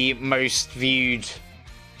the most viewed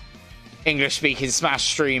English-speaking Smash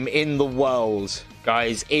stream in the world,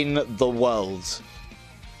 guys. In the world.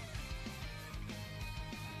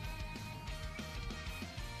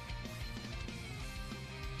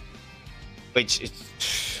 Which is...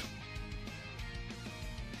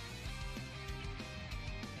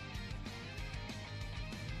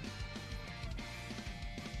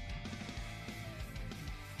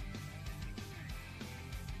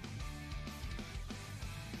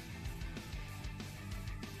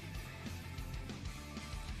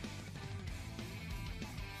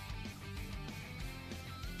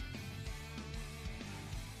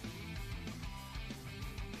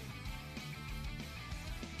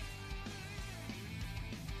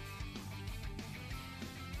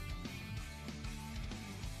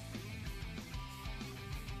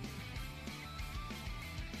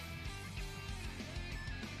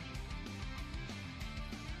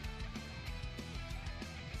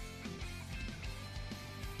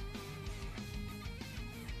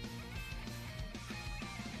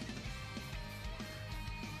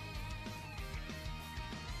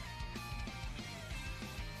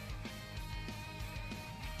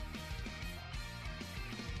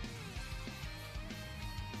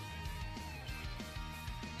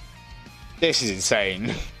 This is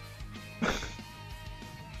insane.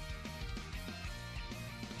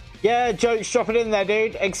 Yeah, jokes, drop it in there,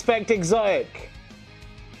 dude. Expect exotic.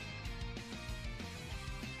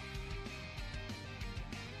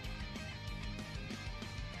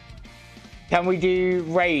 Can we do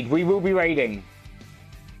raid? We will be raiding.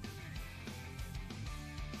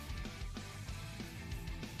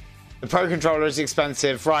 The Pro Controller is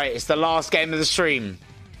expensive. Right, it's the last game of the stream.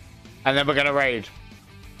 And then we're going to raid.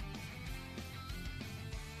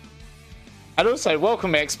 And also,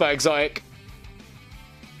 welcome Expert Exotic.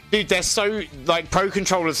 Dude, they're so... Like, Pro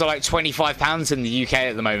Controllers are like £25 in the UK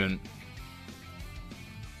at the moment.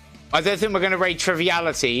 I don't think we're going to raid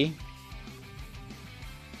Triviality.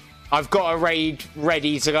 I've got a raid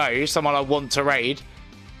ready to go. Someone I want to raid.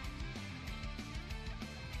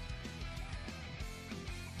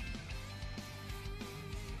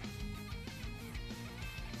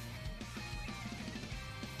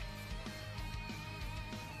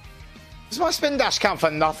 Does my spin dash count for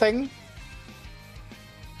nothing?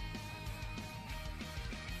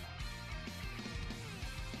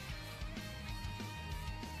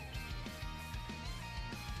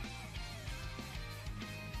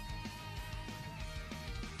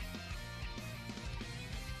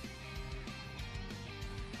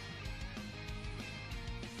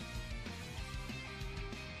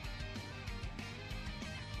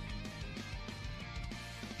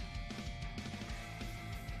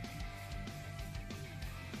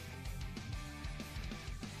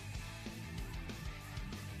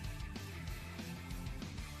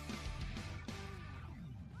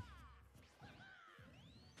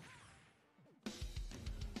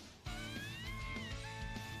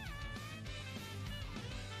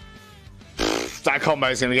 That combo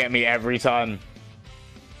is going to get me every time.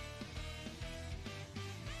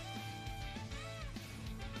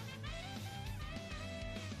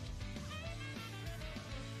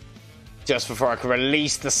 Just before I can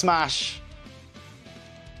release the smash.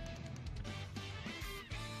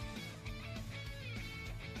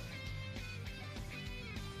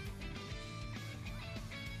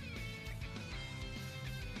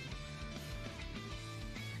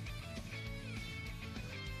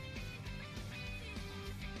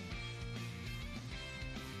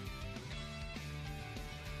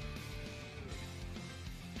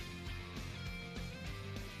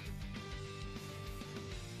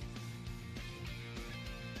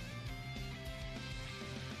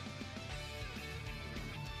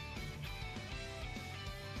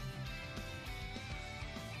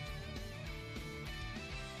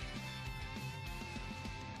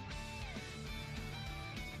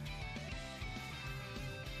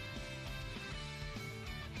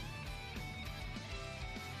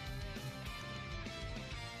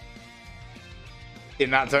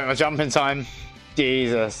 Didn't have to make my jumping time.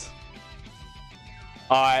 Jesus.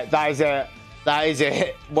 Alright, that is it. That is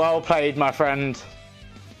it. Well played, my friend.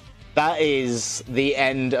 That is the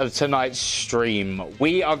end of tonight's stream.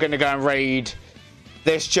 We are going to go and raid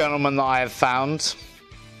this gentleman that I have found.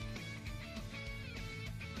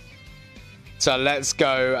 So let's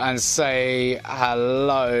go and say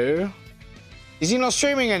hello. Is he not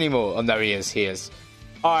streaming anymore? Oh, no, he is. He is.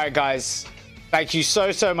 Alright, guys. Thank you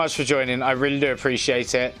so, so much for joining. I really do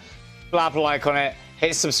appreciate it. Slap a like on it.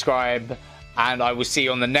 Hit subscribe. And I will see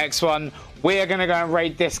you on the next one. We are going to go and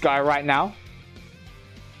raid this guy right now.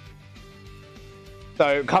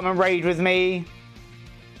 So come and raid with me.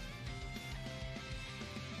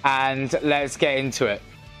 And let's get into it.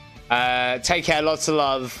 Take care. Lots of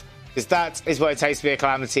love. Because that is what it takes to be a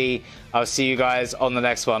Calamity. I'll see you guys on the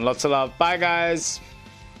next one. Lots of love. Bye, guys.